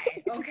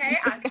cry, okay?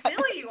 I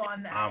feel you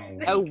on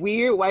that. A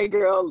weird white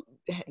girl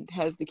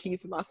has the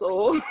keys to my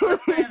soul.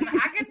 Listen,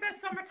 I get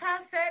that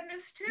summertime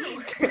sadness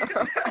too.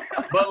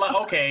 But like,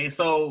 okay,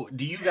 so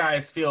do you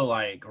guys feel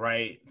like,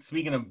 right,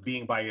 speaking of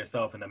being by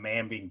yourself and the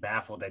man being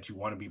baffled that you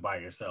want to be by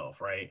yourself,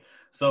 right?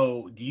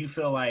 So do you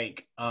feel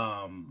like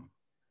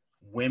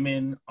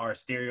women are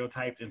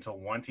stereotyped into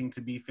wanting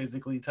to be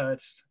physically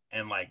touched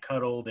and like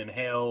cuddled and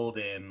held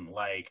and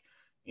like,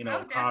 you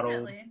know,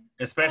 coddled,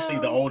 especially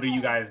the older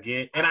you guys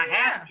get? And I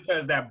ask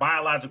because that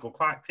biological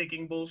clock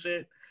ticking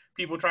bullshit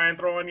people try and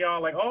throw on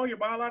y'all, like, oh, your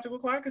biological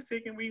clock is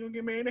ticking, we gonna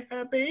get married and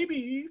have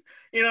babies.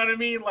 You know what I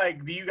mean?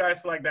 Like, do you guys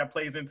feel like that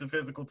plays into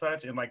physical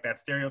touch and like that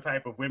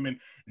stereotype of women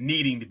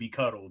needing to be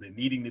cuddled and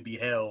needing to be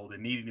held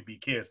and needing to be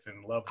kissed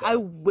and loved? I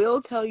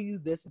will tell you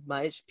this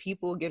much.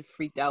 People get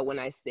freaked out when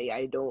I say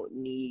I don't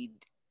need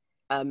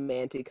a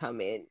man to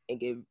come in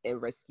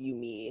and rescue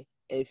me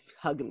and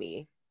hug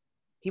me.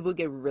 People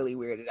get really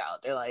weirded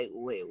out. They're like,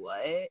 wait,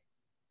 what?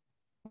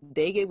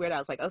 They get weirded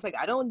out. I was like,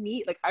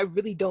 I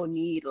really don't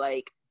need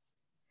like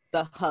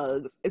the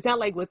hugs. It's not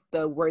like with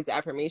the words of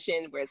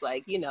affirmation where it's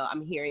like, you know,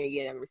 I'm hearing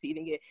it, I'm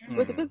receiving it.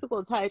 With the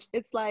physical touch,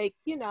 it's like,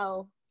 you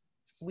know,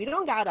 we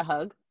don't got a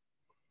hug.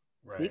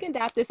 Right. We can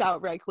dap this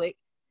out right quick.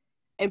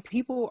 And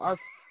people are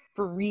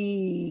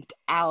freaked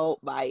out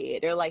by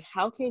it. They're like,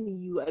 how can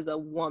you as a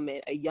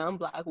woman, a young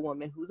Black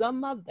woman who's a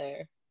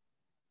mother,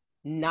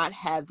 not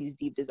have these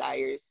deep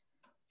desires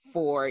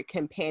for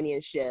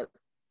companionship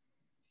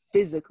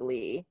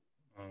physically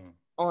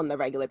on the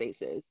regular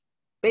basis?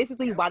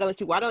 Basically, why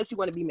don't you want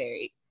to be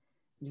married?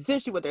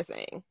 Essentially what they're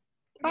saying.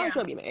 Why don't you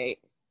want to be married?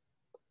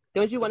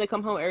 Don't you want to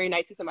come home every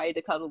night to somebody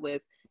to cuddle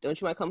with?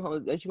 Don't you want to come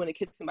home? Don't you want to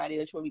kiss somebody?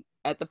 Don't you want to be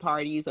at the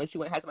parties? Don't you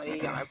want to have somebody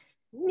in your arm?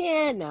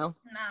 Yeah, no.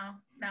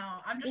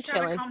 I'm just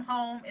trying to come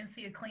home and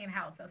see a clean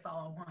house. That's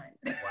all I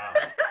want. Wow.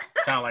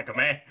 Sound like a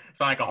man.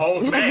 Sound like a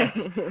whole man.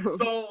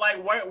 So,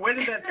 like, where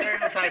does that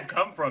stereotype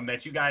come from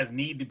that you guys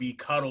need to be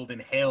cuddled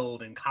and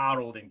held and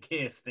coddled and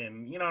kissed?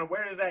 And, you know,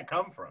 where does that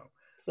come from?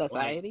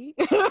 Society.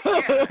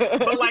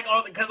 But like,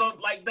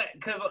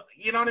 because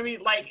you know what I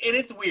mean? Like, and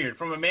it's weird.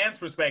 From a man's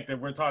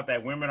perspective, we're taught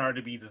that women are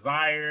to be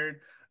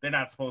desired. They're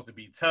not supposed to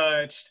be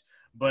touched.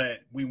 But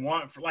we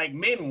want, like,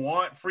 men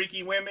want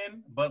freaky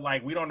women, but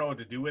like, we don't know what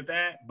to do with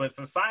that. But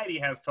society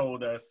has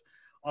told us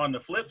on the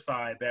flip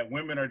side that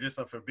women are just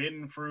a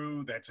forbidden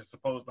fruit, that you're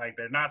supposed, like,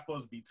 they're not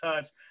supposed to be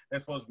touched. They're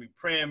supposed to be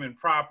prim and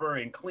proper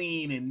and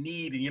clean and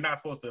neat, and you're not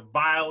supposed to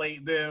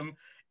violate them.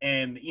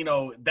 And, you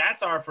know,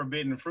 that's our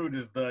forbidden fruit,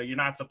 is you're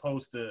not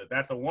supposed to,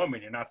 that's a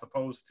woman, you're not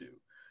supposed to.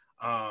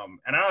 And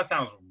I know it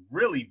sounds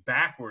really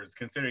backwards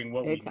considering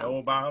what we know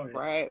about it,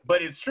 right?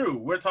 But it's true.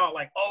 We're taught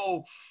like,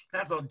 oh,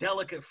 that's a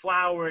delicate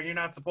flower, and you're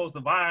not supposed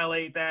to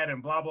violate that,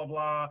 and blah blah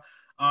blah.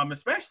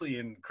 Especially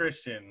in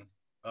Christian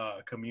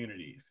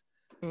communities.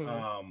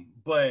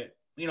 But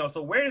you know,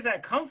 so where does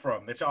that come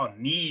from? That y'all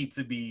need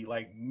to be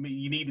like,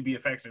 you need to be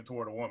affectionate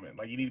toward a woman,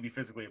 like you need to be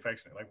physically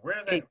affectionate. Like, where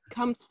is that? It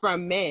comes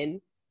from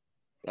men.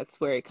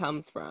 That's where it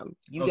comes from.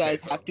 You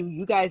guys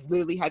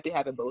literally have to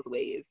have it both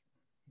ways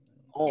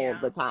all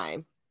the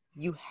time.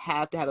 You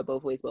have to have it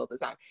both ways all the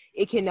time.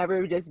 It can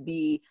never just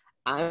be,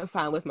 I'm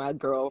fine with my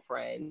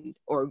girlfriend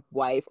or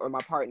wife or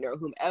my partner or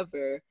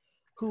whomever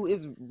who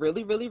is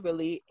really, really,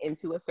 really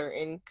into a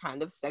certain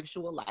kind of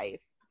sexual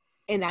life.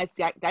 And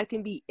that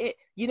can be it.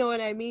 You know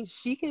what I mean?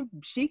 She can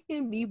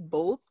be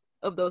both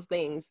of those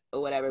things or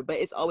whatever, but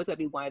it's always gonna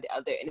be one or the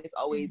other, and it's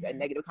always a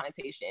negative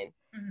connotation.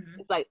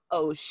 It's like,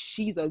 oh,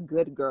 she's a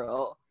good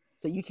girl,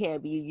 so you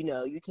can't be,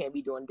 you can't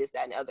be doing this,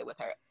 that, and the other with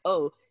her.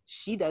 Oh,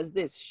 she does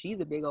this, she's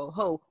a big old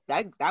hoe,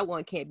 that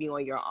one can't be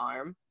on your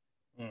arm.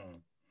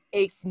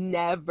 It's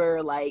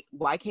never like,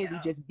 why can't we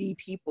just be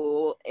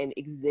people and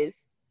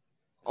exist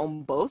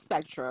on both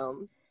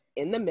spectrums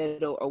in the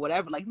middle or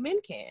whatever, like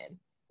men can?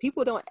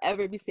 People don't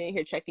ever be sitting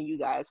here checking you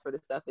guys for the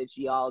stuff that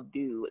y'all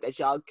do, that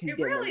y'all condemn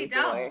them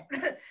for.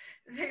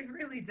 They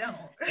really don't.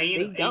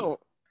 They don't.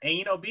 And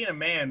you know, being a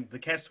man, the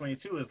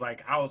catch-22 is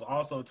like, I was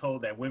also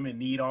told that women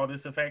need all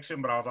this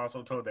affection, but I was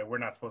also told that we're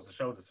not supposed to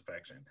show this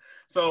affection.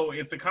 So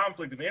it's a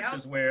conflict of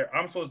interest where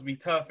I'm supposed to be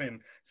tough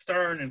and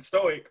stern and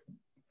stoic.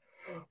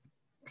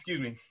 Excuse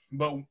me.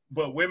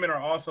 But women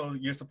are also,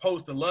 you're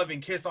supposed to love and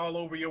kiss all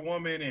over your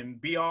woman and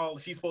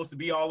she's supposed to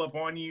be all up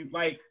on you.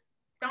 Like,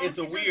 don't it's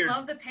you a just weird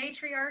love the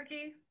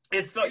patriarchy?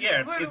 It's so,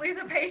 it's literally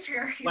the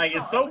patriarchy. Like,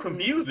 it's so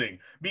confusing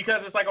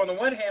because it's like, on the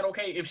one hand,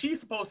 okay, if she's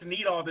supposed to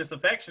need all this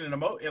affection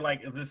and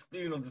like this,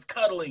 this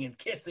cuddling and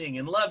kissing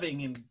and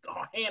loving and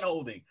hand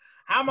holding,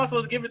 how am I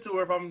supposed to give it to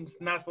her if I'm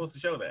not supposed to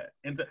show that?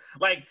 And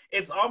like,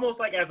 it's almost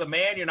like, as a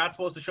man, you're not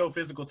supposed to show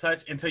physical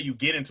touch until you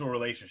get into a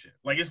relationship.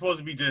 Like, you're supposed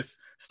to be just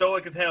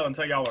stoic as hell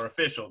until y'all are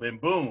official. Then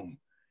boom.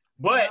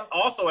 But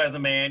also, as a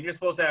man, you're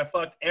supposed to have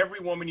fucked every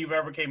woman you've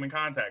ever came in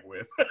contact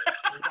with.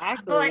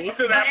 Exactly.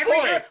 To that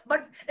point.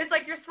 But it's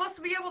like, you're supposed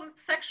to be able to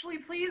sexually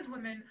please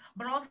women,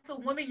 but also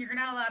women, you're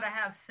not allowed to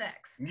have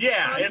sex.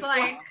 Yeah. So it's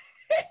like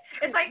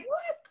it's like,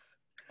 what?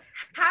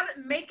 How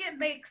to make it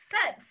make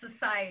sense,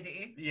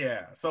 society.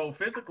 Yeah. So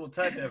physical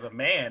touch as a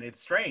man, it's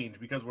strange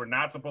because we're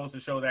not supposed to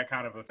show that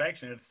kind of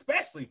affection,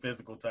 especially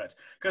physical touch.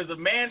 Because a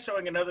man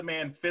showing another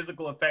man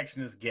physical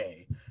affection is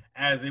gay,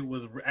 as it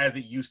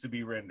used to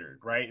be rendered,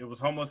 right? It was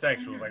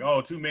homosexual. It's like,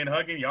 oh, two men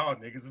hugging, y'all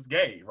niggas is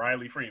gay.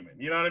 Riley Freeman.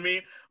 You know what I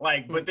mean?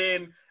 Like, but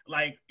then,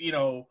 like,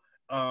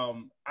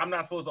 I'm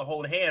not supposed to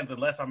hold hands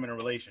unless I'm in a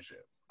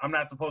relationship. I'm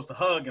not supposed to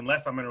hug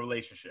unless I'm in a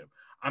relationship.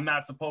 I'm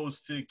not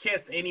supposed to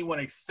kiss anyone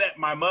except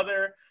my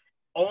mother,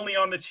 only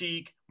on the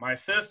cheek, my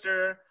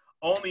sister,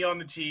 only on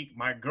the cheek,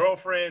 my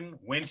girlfriend,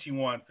 when she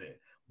wants it.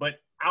 But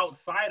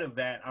outside of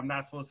that, I'm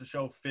not supposed to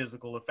show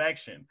physical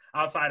affection.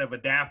 Outside of a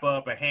dap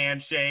up, a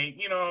handshake,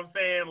 you know what I'm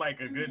saying?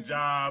 Like a good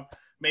job,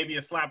 maybe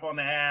a slap on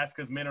the ass,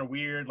 because men are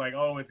weird. Like,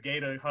 oh, it's gay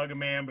to hug a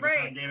man, but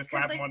it's not gay to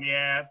slap him on the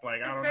ass.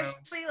 Like, I don't know.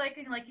 Especially like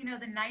in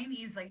the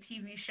 90s, like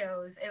TV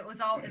shows, it was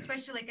all,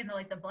 especially like in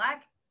the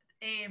black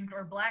aimed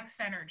or black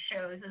centered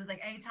shows, it was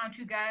like anytime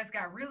two guys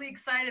got really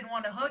excited and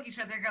wanted to hug each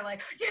other, they're like,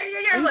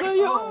 yeah, like,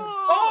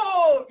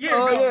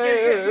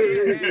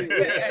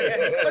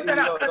 cut that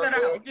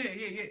out.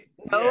 Yeah.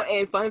 No,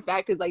 and fun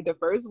fact is, like, the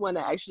first one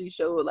that actually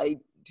showed like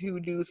two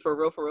dudes for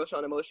real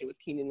showing emotion was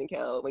Keenan and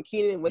Kel. When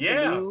Keenan went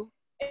to Blue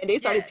and they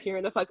started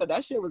tearing the fuck up,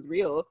 that shit was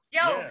real.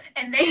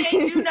 And they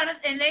ain't do none of,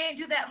 and they ain't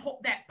do that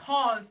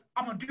pause.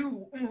 I'm gonna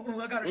do.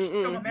 I gotta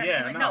show my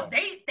message. No,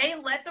 they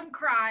let them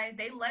cry.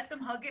 They let them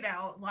hug it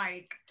out.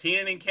 Like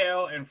Keenan and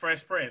Kel and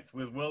Fresh Prince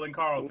with Will and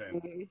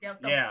Carlton.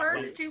 The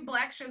first two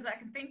black shows I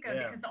can think of,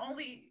 because the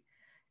only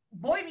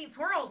Boy Meets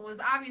World was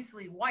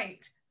obviously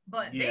white,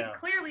 but they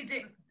clearly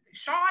didn't.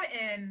 Sean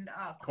and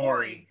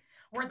Corey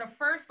were the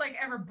first like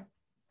ever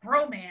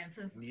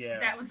bromances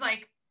that was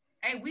like,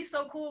 hey, we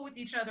so cool with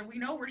each other. We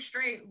know we're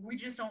straight. We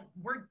just don't.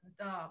 We're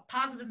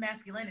positive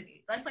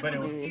masculinity. That's like one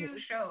of the few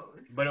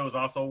shows. But it was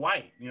also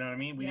white. You know what I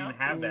mean? We didn't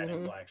have that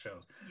in black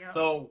shows.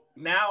 So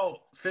now,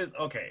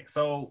 okay.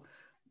 So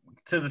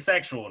to the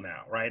sexual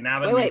now, right now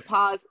that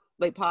pause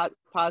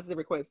the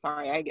recording.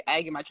 Sorry,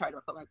 I get my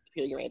charger. Put my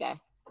computer right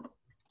there.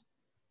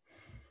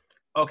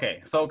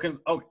 Okay, so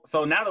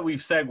now that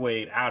we've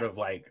segued out of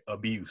like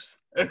abuse,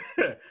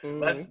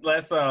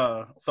 let's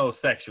so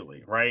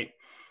sexually, right?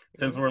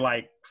 Since we're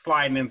like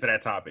sliding into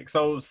that topic.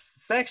 So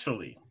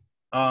sexually,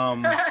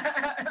 like,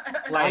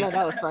 I know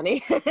that was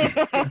funny.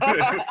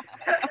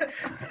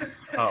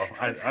 Oh,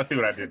 I see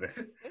what I did there.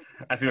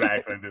 I see what I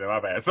accidentally did there. My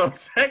bad. So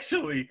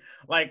sexually,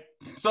 like,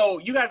 so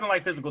you guys don't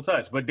like physical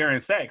touch, but during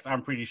sex,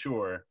 I'm pretty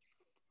sure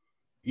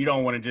you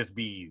don't want to just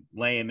be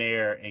laying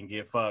there and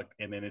get fucked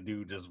and then the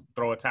dude just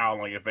throw a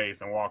towel on your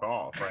face and walk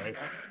off, right?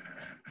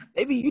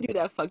 Maybe you do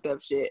that fucked up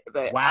shit,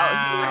 but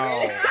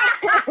wow,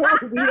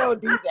 we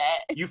don't do that.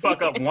 You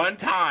fuck up one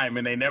time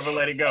and they never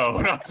let it go.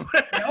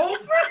 Nope.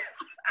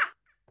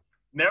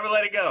 Never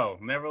let it go.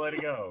 Never let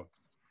it go.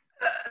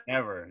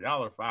 Ever.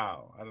 Y'all are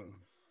foul.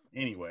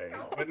 Anyway,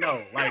 but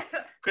no, like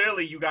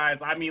clearly you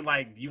guys. I mean,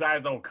 like you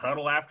guys don't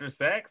cuddle after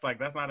sex. Like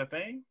that's not a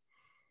thing.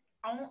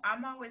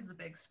 I'm always the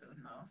big spoon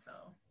though, so.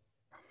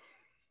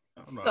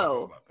 I don't know how to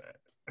feel about that.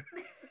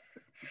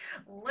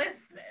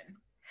 Listen,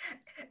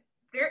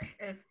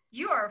 if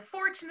you are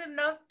fortunate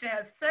enough to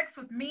have sex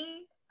with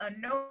me, a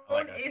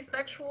known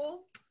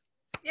asexual,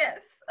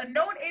 a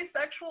known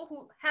asexual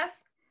who has,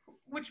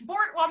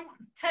 I'm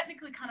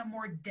technically kind of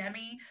more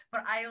demi,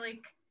 but I'm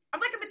like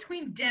in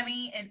between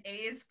demi and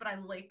ace, but I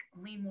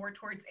lean more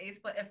towards ace.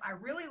 But if I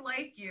really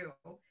like you,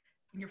 and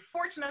you're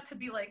fortunate enough to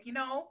be like,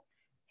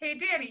 hey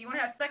Danny, you want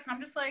to have sex? And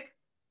I'm just like,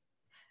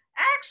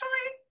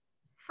 actually,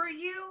 for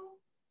you,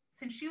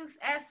 since you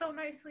asked so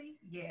nicely,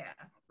 yeah.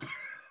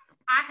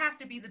 I have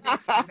to be the big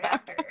spoon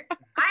after.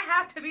 I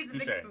have to be the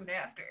big spoon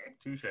after.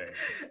 Touche.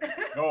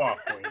 Go off,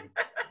 queen.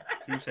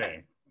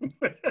 Touche.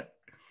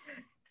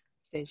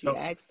 Since you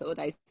asked so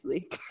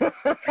nicely.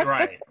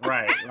 Right.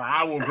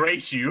 I will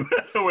grace you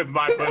with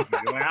my pussy.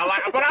 But I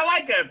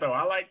like that though.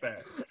 I like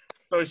that.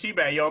 So she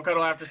bad. You don't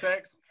cuddle after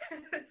sex?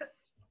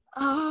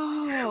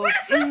 Oh. Where's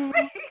the face?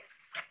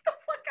 Get the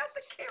fuck out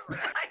the camera.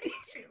 I hate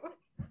you.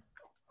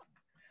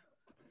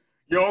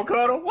 You don't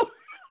cuddle?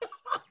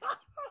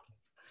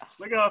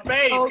 Look at her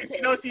face. Okay.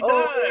 She knows she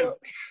does.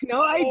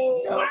 No, I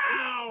don't.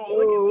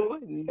 Wow.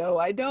 No,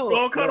 I don't. You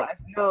don't cuddle?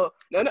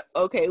 No.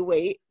 Okay,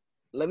 wait.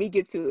 Let me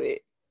get to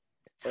it.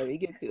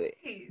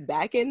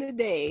 Back in the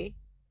day,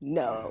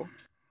 no,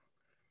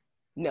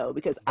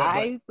 because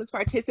I was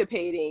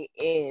participating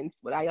in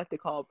what I like to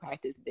call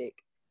practice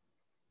dick.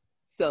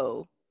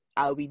 So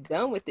I'll be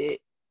done with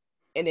it,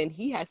 and then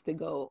he has to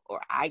go,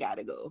 or I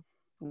gotta go.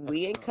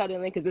 We ain't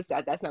cuddling because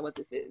that's not what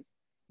this is.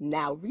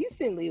 Now,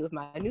 recently with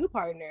my new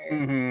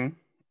partner,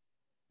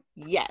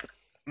 yes.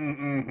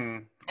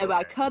 And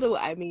by cuddle,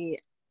 I mean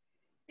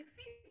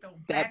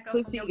that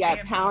pussy got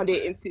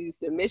pounded into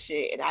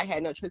submission, and I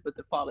had no choice but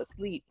to fall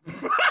asleep.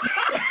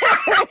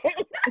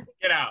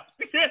 Get out.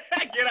 Get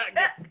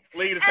out.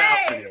 Leave this house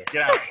for you.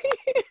 Get out.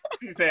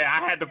 She said,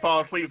 I had to fall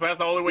asleep, so that's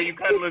the only way you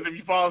cuddle is if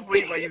you fall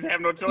asleep, like you just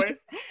have no choice?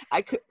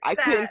 I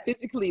couldn't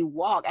physically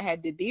walk. I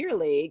had the deer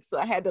leg, so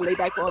I had to lay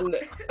back on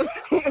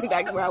the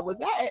back where I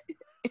was at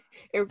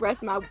and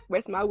rest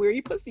my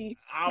weary pussy.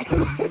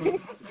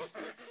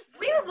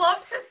 We would love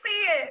to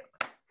see it.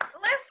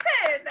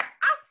 Listen,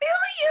 I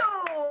feel you.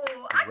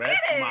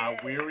 Rest my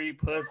weary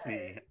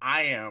pussy.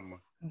 I am.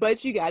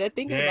 But you gotta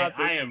think about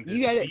this. I am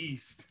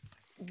deceased.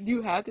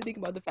 You have to think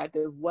about the fact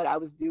of what I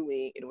was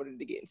doing in order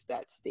to get into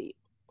that state.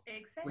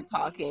 Exactly.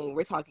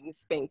 We're talking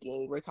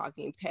spanking, we're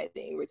talking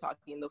petting, we're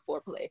talking the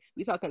foreplay,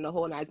 we're talking the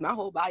whole night. My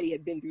whole body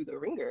had been through the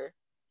ringer.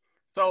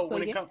 So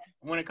when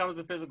it comes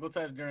to physical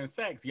touch during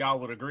sex, y'all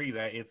would agree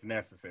that it's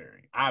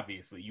necessary.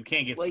 Obviously, you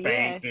can't get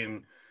spanked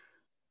and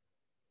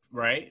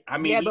right. I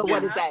mean, but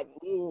what does that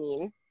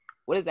mean?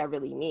 What does that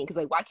really mean?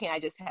 Because why can't I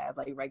just have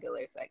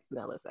regular sex,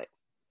 vanilla sex?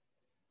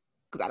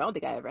 Because I don't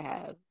think I ever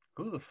have.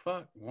 Who the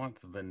fuck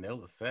wants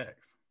vanilla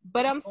sex?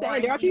 But I'm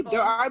saying there are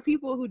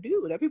people who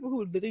do. There are people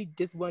who literally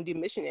just want to do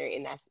missionary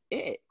and that's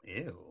it.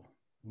 Ew.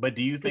 But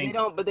do you think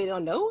they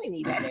don't know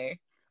any better?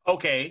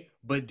 Okay,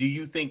 but do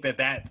you think that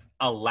that's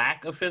a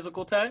lack of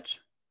physical touch?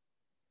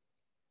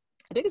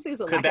 I think it's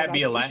a Could that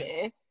be a lack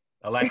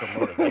of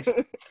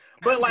motivation?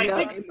 But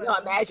no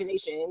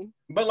imagination.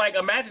 But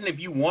imagine if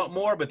you want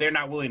more, but they're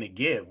not willing to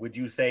give. Would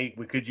you say?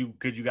 Could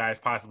you guys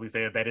possibly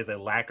say that is a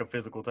lack of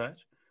physical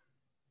touch?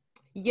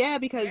 Yeah,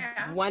 because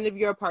one of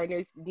your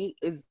partners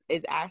is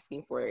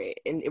asking for it,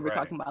 and if we're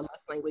talking about love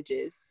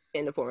languages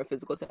in the form of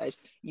physical touch,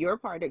 your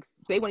partner,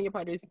 say one of your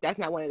partners, that's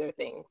not one of their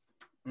things.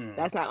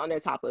 That's not on their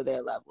top of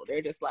their level.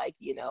 They're just like,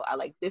 I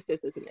like this, and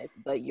this.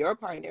 But your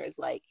partner is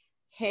like,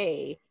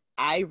 hey,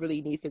 I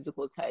really need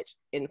physical touch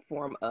in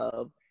form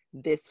of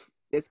this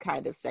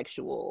kind of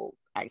sexual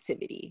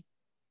activity.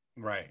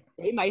 Right.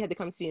 They might have to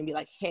come to you and be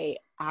like, hey,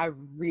 I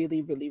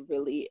really, really,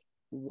 really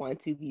want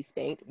to be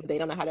spanked, but they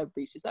don't know how to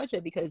breach the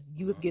subject because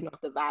you have given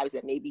off the vibes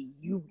that maybe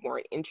you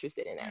weren't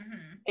interested in that.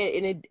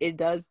 And it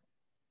does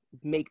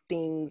make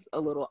things a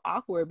little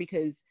awkward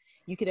because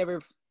you can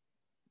never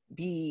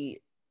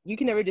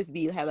just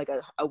have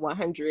a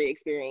 100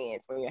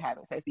 experience when you're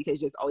having sex because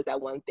there's always that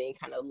one thing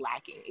kind of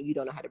lacking and you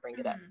don't know how to bring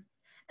it up.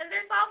 And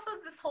there's also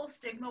this whole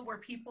stigma where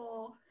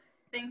people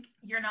think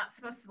you're not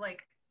supposed to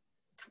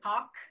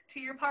talk to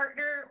your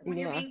partner when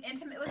you're being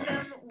intimate with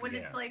them, when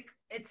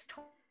it's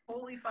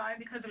totally fine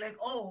because they're like,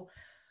 oh,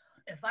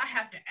 if I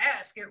have to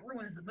ask, it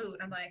ruins the mood.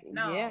 I'm like,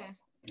 no. Yeah.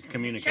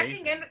 Communication.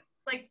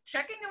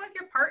 Checking in with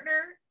your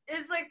partner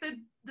is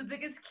the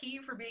biggest key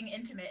for being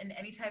intimate in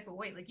any type of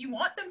way. You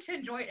want them to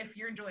enjoy it if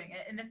you're enjoying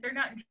it, and if they're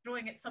not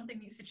enjoying it, something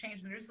needs to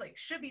change. And there's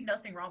should be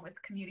nothing wrong with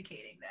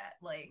communicating that.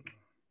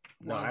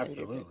 No,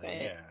 absolutely,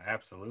 100%. Yeah,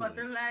 absolutely. But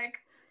they're like,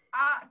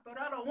 but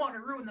I don't want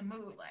to ruin the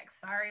mood.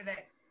 Sorry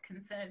that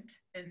consent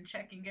and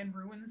checking in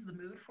ruins the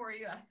mood for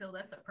you, I feel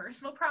that's a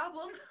personal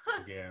problem.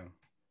 Yeah.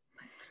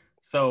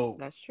 So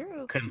that's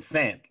true.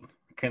 Consent,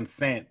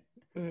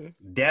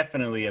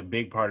 definitely a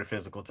big part of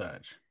physical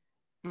touch.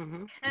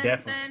 Mm-hmm.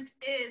 Consent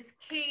is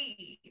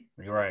key.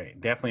 You're right.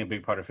 Definitely a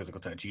big part of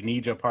physical touch. You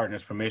need your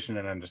partner's permission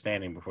and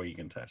understanding before you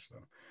can touch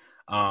them.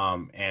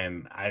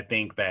 And I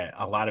think that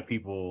a lot of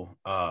people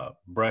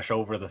brush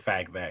over the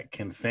fact that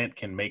consent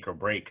can make or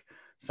break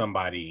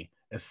somebody,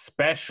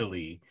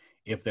 especially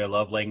if their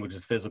love language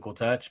is physical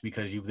touch,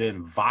 because you've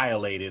then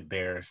violated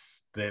their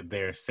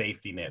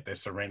safety net, their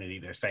serenity,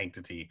 their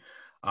sanctity.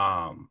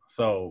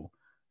 So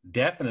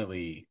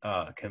definitely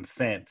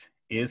consent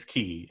is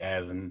key,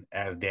 as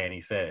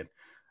Danny said.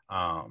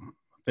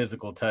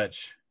 Physical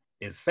touch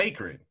is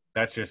sacred.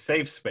 That's your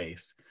safe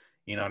space.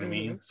 You know what I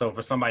mean? So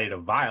for somebody to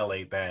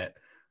violate that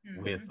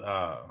with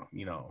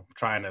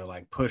trying to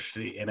like push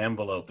an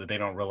envelope that they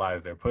don't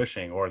realize they're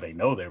pushing, or they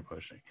know they're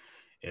pushing,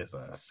 is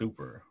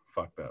super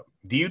fucked up.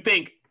 Do you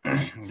think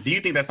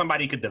that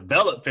somebody could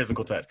develop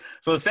physical touch?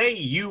 So say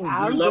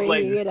I'm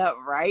bringing it up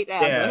right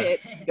now. Yeah,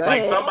 go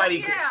ahead.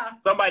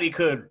 Somebody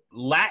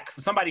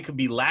could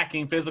be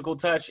lacking physical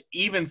touch,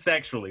 even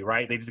sexually,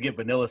 right? They just get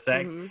vanilla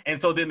sex, and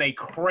so then they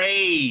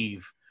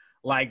crave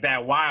like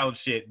that wild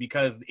shit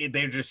because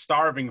they're just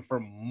starving for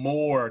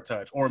more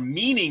touch or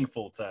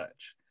meaningful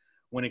touch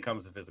when it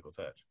comes to physical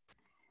touch.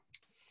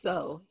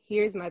 So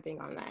here's my thing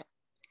on that.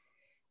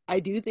 I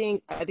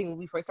think when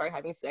we first started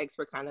having sex,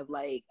 we're kind of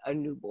like a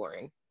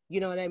newborn. You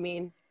know what I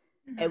mean?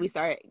 And we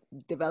start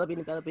developing,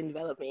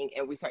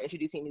 and we start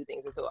introducing new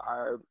things into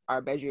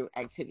our bedroom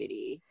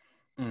activity.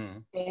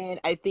 And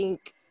I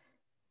think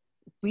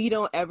we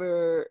don't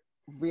ever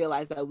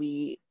realize that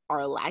we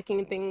are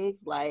lacking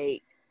things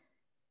like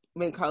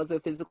when it comes to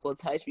physical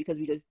touch, because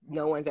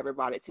no one's ever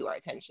brought it to our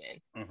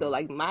attention. So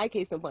like my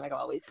case in point, like I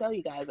always tell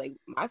you guys, like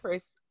my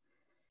first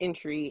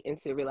entry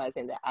into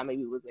realizing that I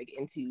maybe was like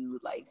into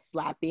like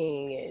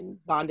slapping and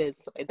bondage and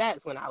stuff like that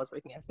is when I was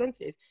working at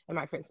Spencer's and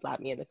my friend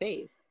slapped me in the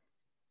face.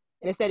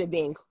 And instead of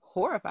being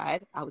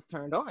horrified, I was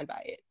turned on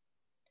by it.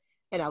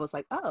 And I was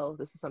like, oh,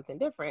 this is something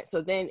different.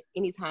 So then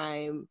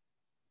anytime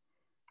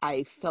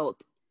I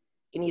felt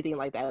anything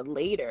like that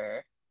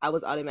later, I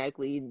was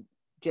automatically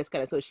just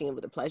kind of associating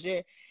with the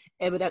pleasure.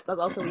 But that's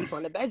also when you go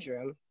in the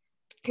bedroom.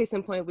 Case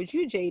in point with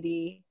you,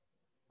 JD,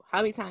 how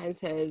many times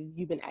have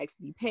you been asked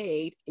to be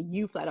paid and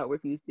you flat out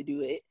refused to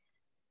do it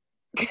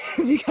because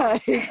you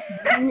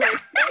were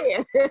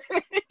scared?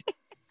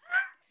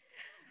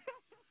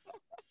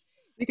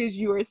 Because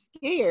you were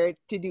scared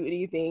to do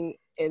anything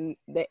in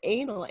the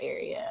anal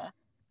area.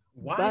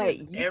 Why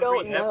does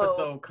every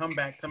episode come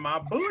back to my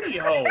booty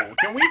hole?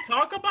 Can we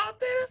talk about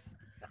this?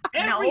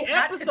 Every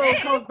episode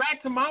comes back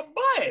to my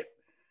butt.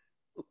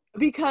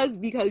 Because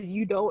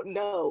you don't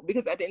know.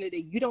 Because at the end of the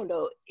day, you don't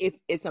know if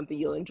it's something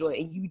you'll enjoy,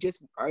 and you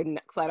just are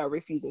flat out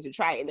refusing to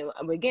try it.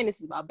 And again, this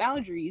is about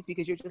boundaries,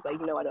 because you're just like,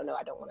 I don't know,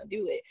 I don't want to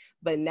do it.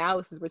 But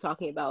now, since we're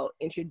talking about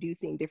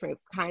introducing different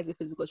kinds of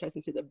physical touch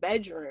into the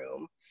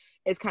bedroom,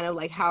 it's kind of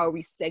like, how are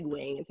we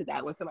segueing into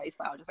that when somebody's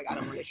flat out just like, I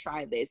don't want to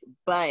try this,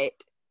 but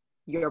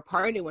your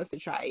partner wants to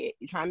try it.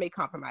 You're trying to make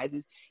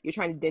compromises. You're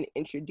trying to then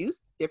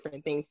introduce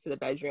different things to the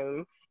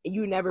bedroom. And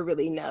you never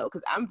really know,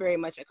 because I'm very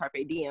much a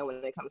carpe diem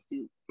when it comes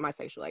to my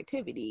sexual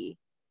activity.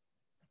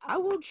 I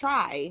will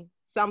try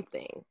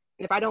something. And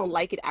if I don't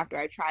like it after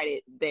I tried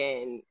it,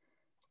 then,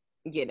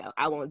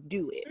 I won't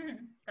do it.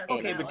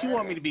 Okay, but you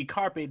want me to be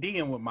carpe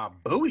diem with my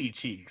booty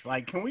cheeks?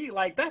 Like, can we,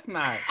 like, that's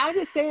not... I'm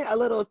just saying a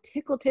little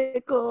tickle.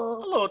 A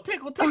little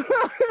tickle.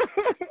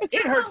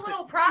 It hurts. It's just a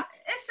little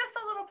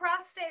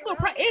prostate.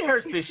 It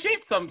hurts the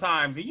shit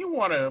sometimes. And you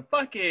want to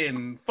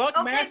fucking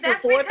master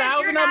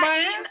 4,000 on my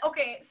ass?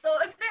 Okay, so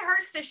if it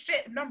hurts the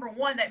shit, number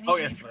one, that means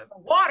you need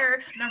more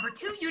water. Number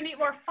two, you need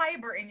more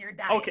fiber in your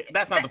diet. Okay,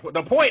 that's not the point.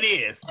 The point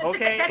is,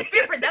 okay? That's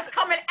different. That's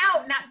coming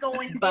out, not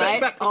going in.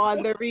 But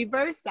on the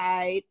reverse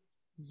side,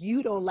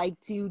 you don't like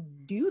to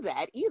do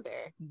that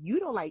either. You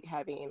don't like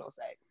having anal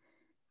sex.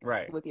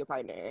 Right. With your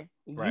partner.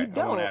 Right. You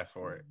don't. I won't ask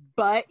for it.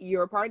 But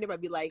your partner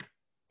might be like,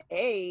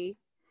 hey,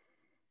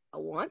 I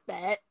want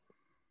that.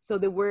 So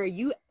then where are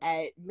you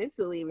at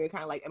mentally? We're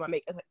kind of like, am I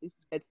making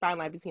a fine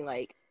line between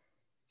like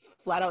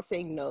flat out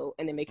saying no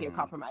and then making a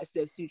compromise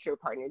to suit your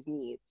partner's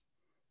needs?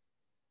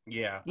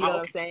 Yeah. You know what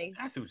I'm saying?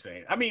 I see what you're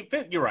saying. I mean,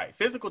 you're right.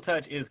 Physical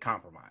touch is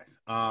compromise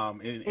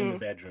in the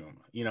bedroom.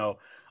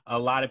 A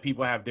lot of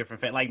people have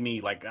different, like me,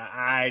 like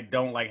I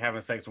don't like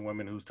having sex with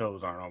women whose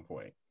toes aren't on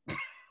point.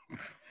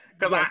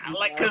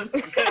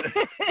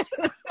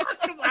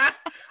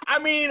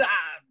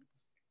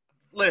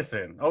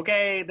 Listen,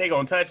 okay, they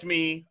gonna touch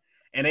me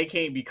and they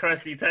can't be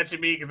crusty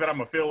touching me because then I'm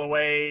gonna feel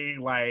away.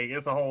 Like,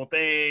 it's a whole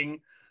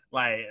thing.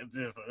 Like,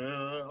 just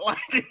like,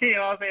 you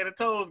know what I'm saying? The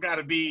toes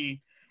gotta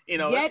be,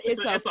 Yet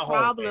it's a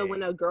problem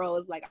when a girl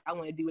is like, I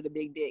want to do with a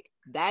big dick.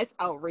 That's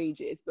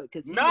outrageous.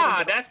 Because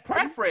that's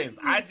preference.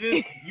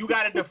 You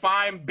gotta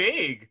define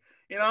big.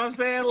 You know what I'm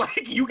saying?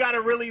 Like, you got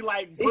to really,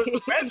 like, put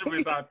some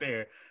measurements out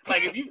there.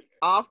 Like, if you...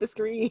 Off the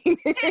screen.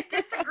 I can't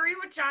disagree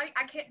with Johnny.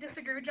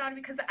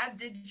 Because I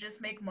did just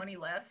make money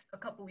a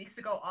couple weeks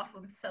ago off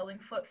of selling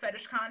foot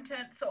fetish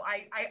content. So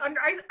I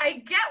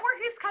get where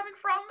he's coming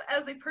from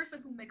as a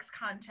person who makes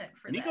content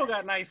for Nico that.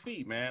 got nice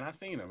feet, man. I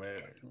seen him, man.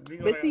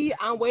 But see,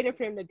 I'm waiting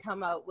for him to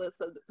come out with,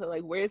 so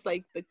like, where's,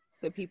 like,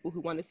 the people who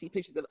want to see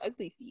pictures of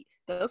ugly feet?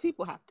 Those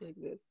people have to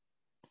exist.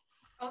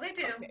 Oh, they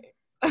do. Okay.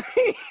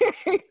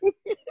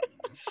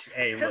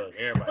 Hey, look,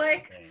 everybody.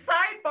 Like,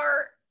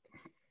 sidebar,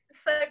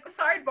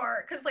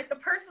 because, like, the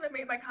person I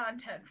made my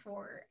content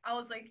for, I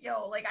was like,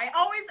 yo, like, I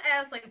always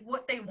ask, like,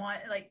 what they want,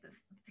 like, this,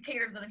 to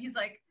cater to them. He's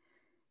like,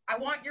 I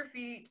want your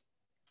feet.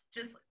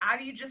 Just,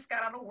 you just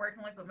got out of work.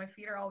 I'm like, but my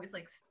feet are always,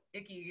 like,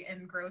 icky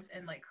and gross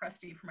and, like,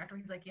 crusty from after.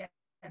 He's like, yeah,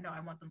 no, I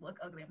want them to look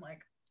ugly. I'm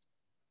like,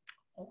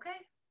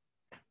 okay.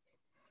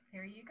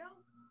 Here you go.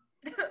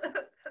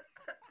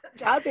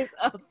 Job is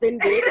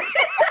offended.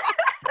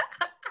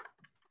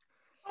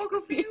 I'm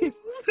confused. He's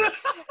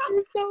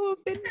so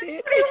offended.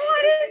 That's what he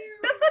wanted.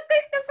 That's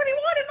what he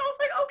wanted. And I was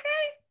like,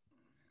 okay,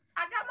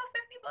 I got my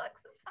 $50.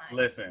 It's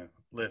fine.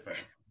 Listen.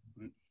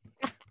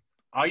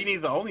 All you need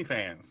is an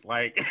OnlyFans.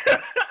 Like,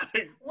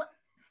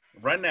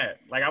 run that.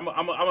 Like, I'm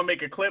gonna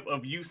make a clip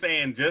of you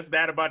saying just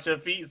that about your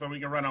feet, so we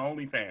can run an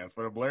OnlyFans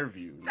for the Blerd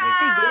View. You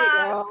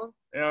know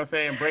what I'm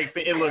saying?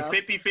 It look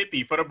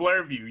 50-50 for the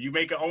Blerd View. You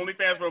make an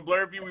OnlyFans for a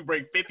Blerd View, we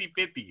break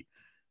 50-50.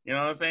 You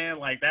know what I'm saying?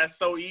 Like, that's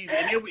so easy.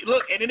 And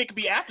then it could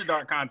be after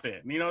dark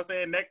content. You know what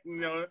I'm saying?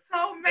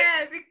 So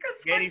mad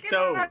because Danny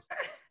Stoves.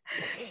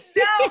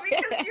 No,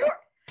 because your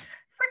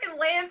freaking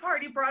LAN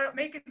party brought up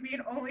making me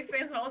an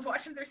OnlyFans, and I was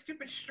watching their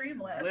stupid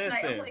stream last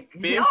night. I'm like,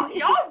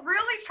 y'all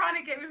really trying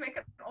to get me make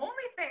an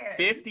OnlyFans?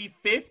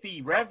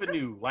 50-50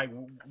 revenue. Like,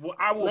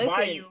 I will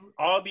buy you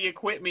all the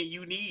equipment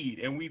you need,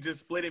 and we just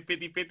split it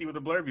 50-50 with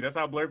the Blerd View. That's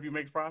how Blerd View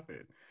makes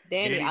profit.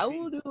 Danny, I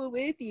will do it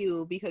with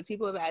you because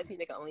people have asked me to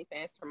make an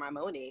OnlyFans for my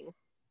moaning.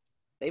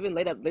 They've been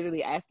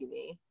literally asking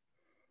me.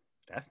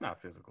 That's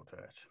not physical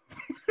touch.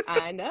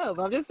 I know,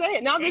 but I'm just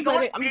saying. No, I'm just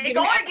giving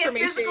get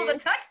physical to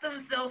touch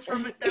themselves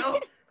from it though.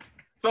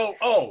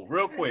 So,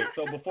 real quick.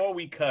 So before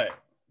we cut,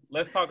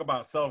 let's talk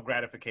about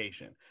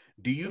self-gratification.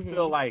 Do you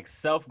feel like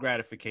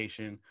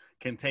self-gratification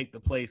can take the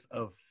place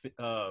of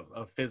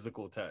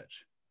physical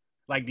touch?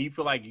 Like, do you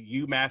feel like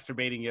you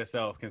masturbating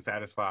yourself can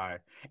satisfy?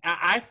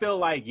 I feel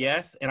like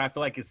yes, and I feel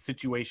like it's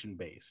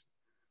situation-based.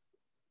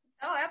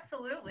 Oh,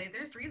 absolutely.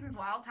 There's reasons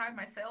why I'll tie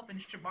myself in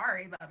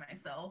shibari by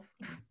myself.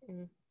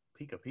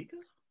 Pika Pika?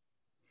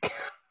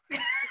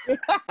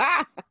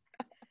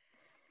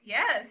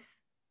 Yes.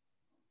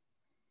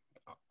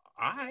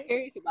 I'm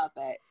curious about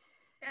that.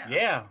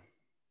 Yeah.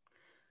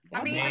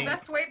 I mean,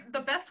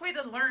 the best way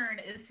to learn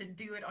is to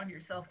do it on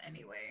yourself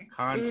anyway.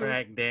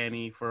 Contract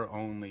Danny for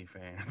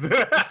OnlyFans.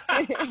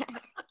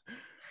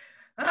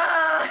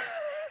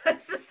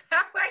 This is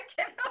how I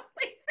get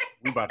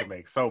OnlyFans. We about to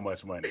make so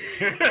much money.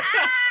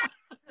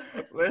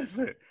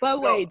 Listen.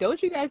 But wait,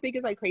 don't you guys think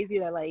it's like crazy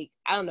that, like,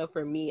 I don't know,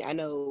 for me, I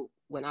know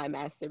when I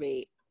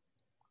masturbate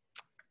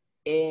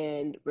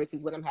and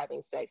versus when I'm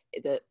having sex,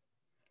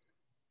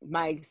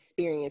 my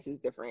experience is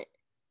different.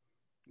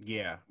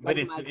 Yeah, but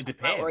like it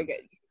depends.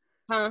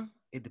 Huh?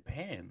 It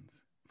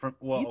depends.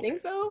 You think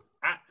so?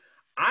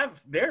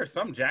 There are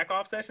some jack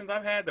off sessions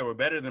I've had that were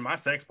better than my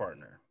sex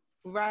partner.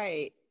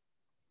 Right.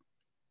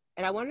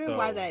 And I wonder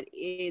why that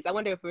is. I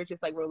wonder if we're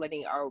just like we're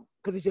letting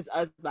because it's just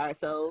us by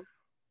ourselves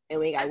and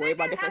we ain't got to worry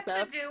about different stuff. It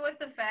has to do with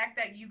the fact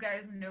that you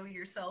guys know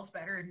yourselves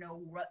better and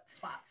know what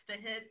spots to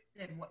hit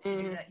and what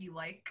to do that you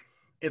like.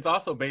 It's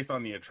also based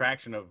on the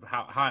attraction of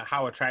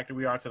how attracted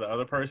we are to the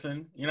other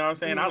person. You know what I'm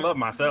saying? I love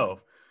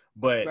myself,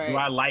 but do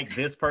I like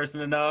this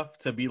person enough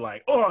to be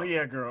like, oh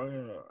yeah, girl,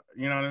 yeah.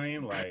 You know what I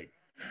mean? Like,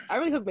 I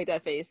really hope you make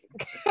that face.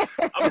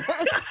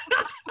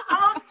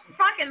 I'll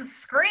fucking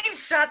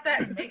screenshot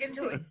that and make it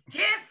into a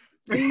GIF.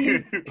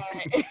 You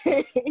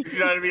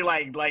know what I mean?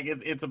 Like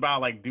it's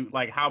about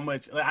like how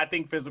much. I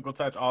think physical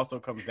touch also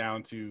comes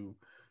down to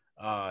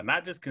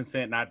not just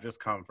consent, not just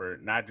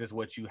comfort, not just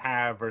what you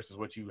have versus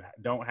what you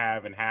don't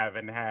have and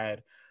haven't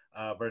had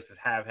versus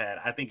have had.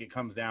 I think it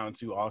comes down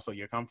to also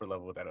your comfort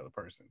level with that other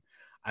person.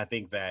 I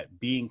think that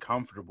being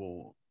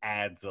comfortable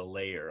adds a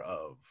layer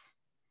of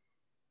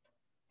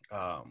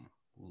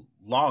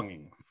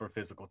longing for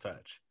physical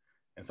touch,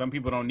 and some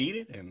people don't need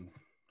it, and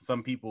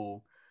some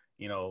people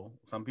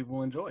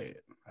enjoy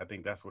it. I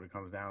think that's what it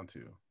comes down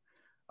to.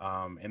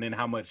 And then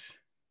how much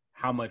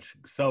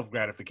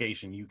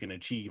self-gratification you can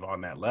achieve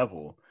on that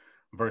level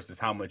versus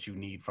how much you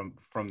need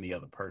from the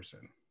other person.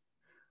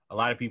 A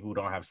lot of people who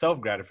don't have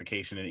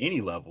self-gratification in any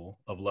level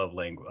of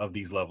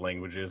these love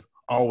languages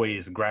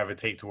always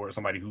gravitate towards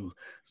somebody who's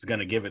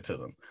going to give it to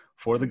them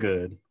for the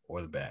good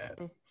or the bad.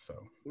 So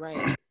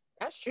right,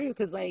 that's true.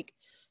 Because like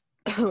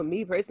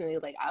me personally,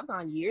 like I've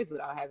gone years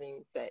without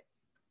having sex,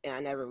 and I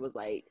never was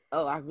like,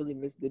 oh, I really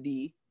miss the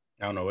D.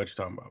 I don't know what you're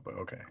talking about, but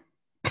okay.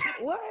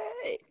 What?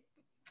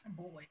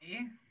 Boy.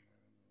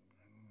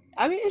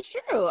 I mean, it's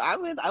true. I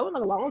went a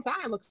long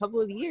time, a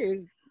couple of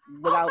years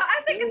without. Also,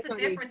 I think it's a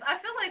difference. I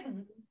feel like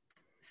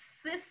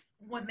cis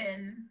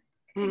women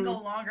can go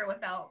longer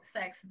without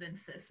sex than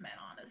cis men,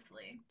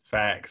 honestly.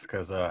 Facts,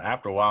 because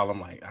after a while, I'm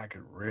like, I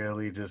could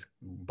really just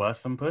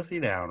bust some pussy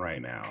down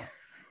right now.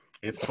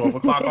 It's 12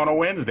 o'clock on a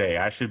Wednesday.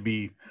 I should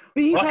be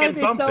because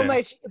it's something. so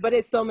much, but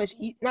it's so much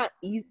not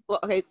easy. Well,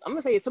 okay, I'm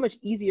gonna say it's so much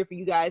easier for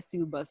you guys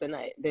to bust a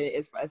nut than it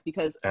is for us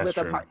because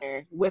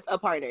with a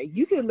partner,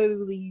 you can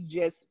literally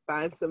just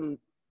find some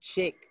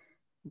chick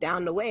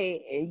down the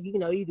way, and you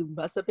can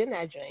bust up in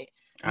that joint.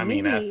 I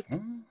mean, that's.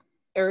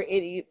 Or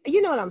any,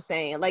 you know what I'm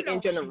saying? Like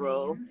in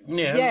general, in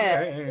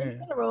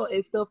general,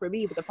 it's still for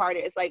me. But the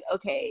partner, it's like,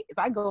 okay, if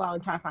I go out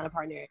and try to find a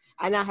partner,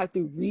 I now have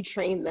to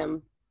retrain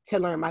them to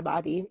learn my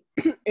body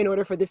in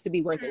order for this to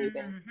be worth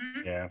anything.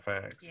 Yeah,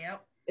 facts.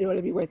 Yep. In order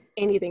to be worth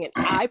anything, and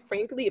I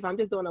frankly, if I'm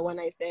just doing a one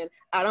night stand,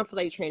 I don't feel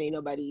like training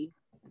nobody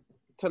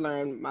to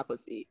learn my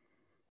pussy.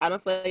 I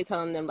don't feel like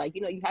telling them like,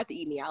 you have to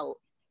eat me out.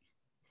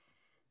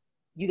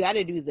 You got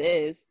to do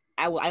this.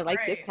 I like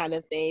this kind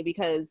of thing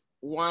because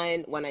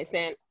when I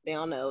stand, they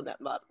don't know that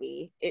about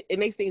me. It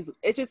makes things.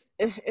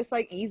 It's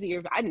like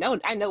easier. I know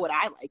what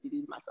I like to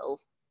do myself.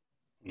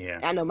 Yeah.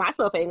 I know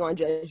myself ain't gonna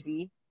judge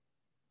me.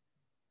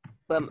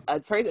 But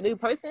a new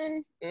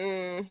person,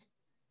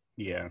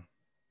 yeah,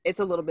 it's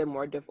a little bit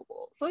more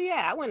difficult. So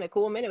yeah, I went a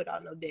cool minute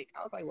without no dick.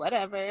 I was like,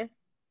 whatever.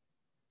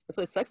 That's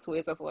what sex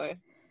toys are for.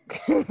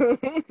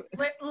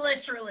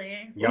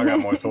 Literally. Y'all got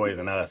more toys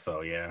than us,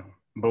 so yeah.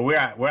 But we're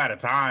out of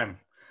time.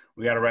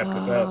 We gotta wrap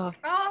this up.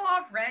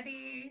 Oh,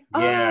 already.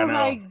 Yeah,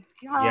 my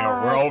God.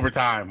 Yeah,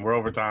 we're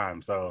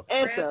overtime. So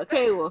it's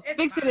okay. We'll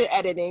fix it in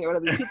editing, or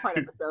it'll be a 2-part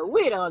episode.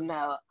 We don't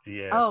know.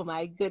 Yeah. Oh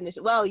my goodness.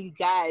 Well, you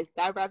guys,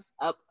 that wraps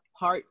up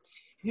part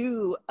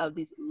 2 of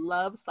these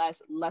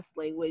love/lust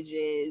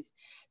languages.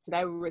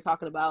 Tonight we were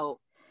talking about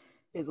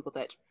physical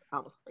touch. I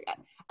almost forgot.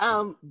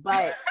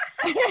 But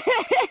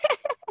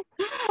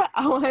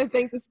I want to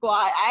thank the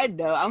squad. I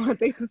want to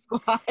thank the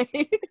squad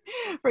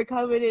for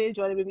coming in and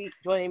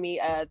joining me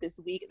this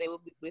week. They will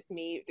be with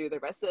me through the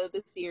rest of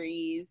the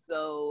series.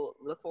 So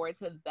look forward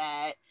to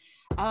that.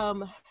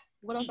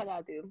 What else I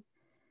gotta do?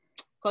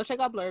 Go check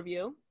out Blerd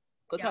View.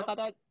 Check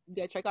out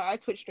our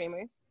Twitch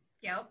streamers.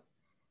 Yep.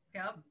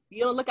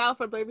 You know, look out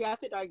for Blerd View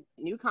After Dark,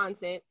 new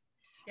content.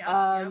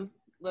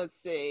 Let's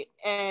see.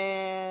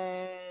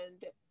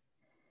 And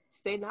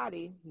stay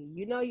naughty.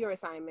 You know your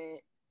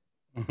assignment.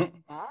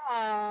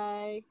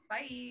 Bye.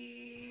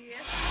 Bye.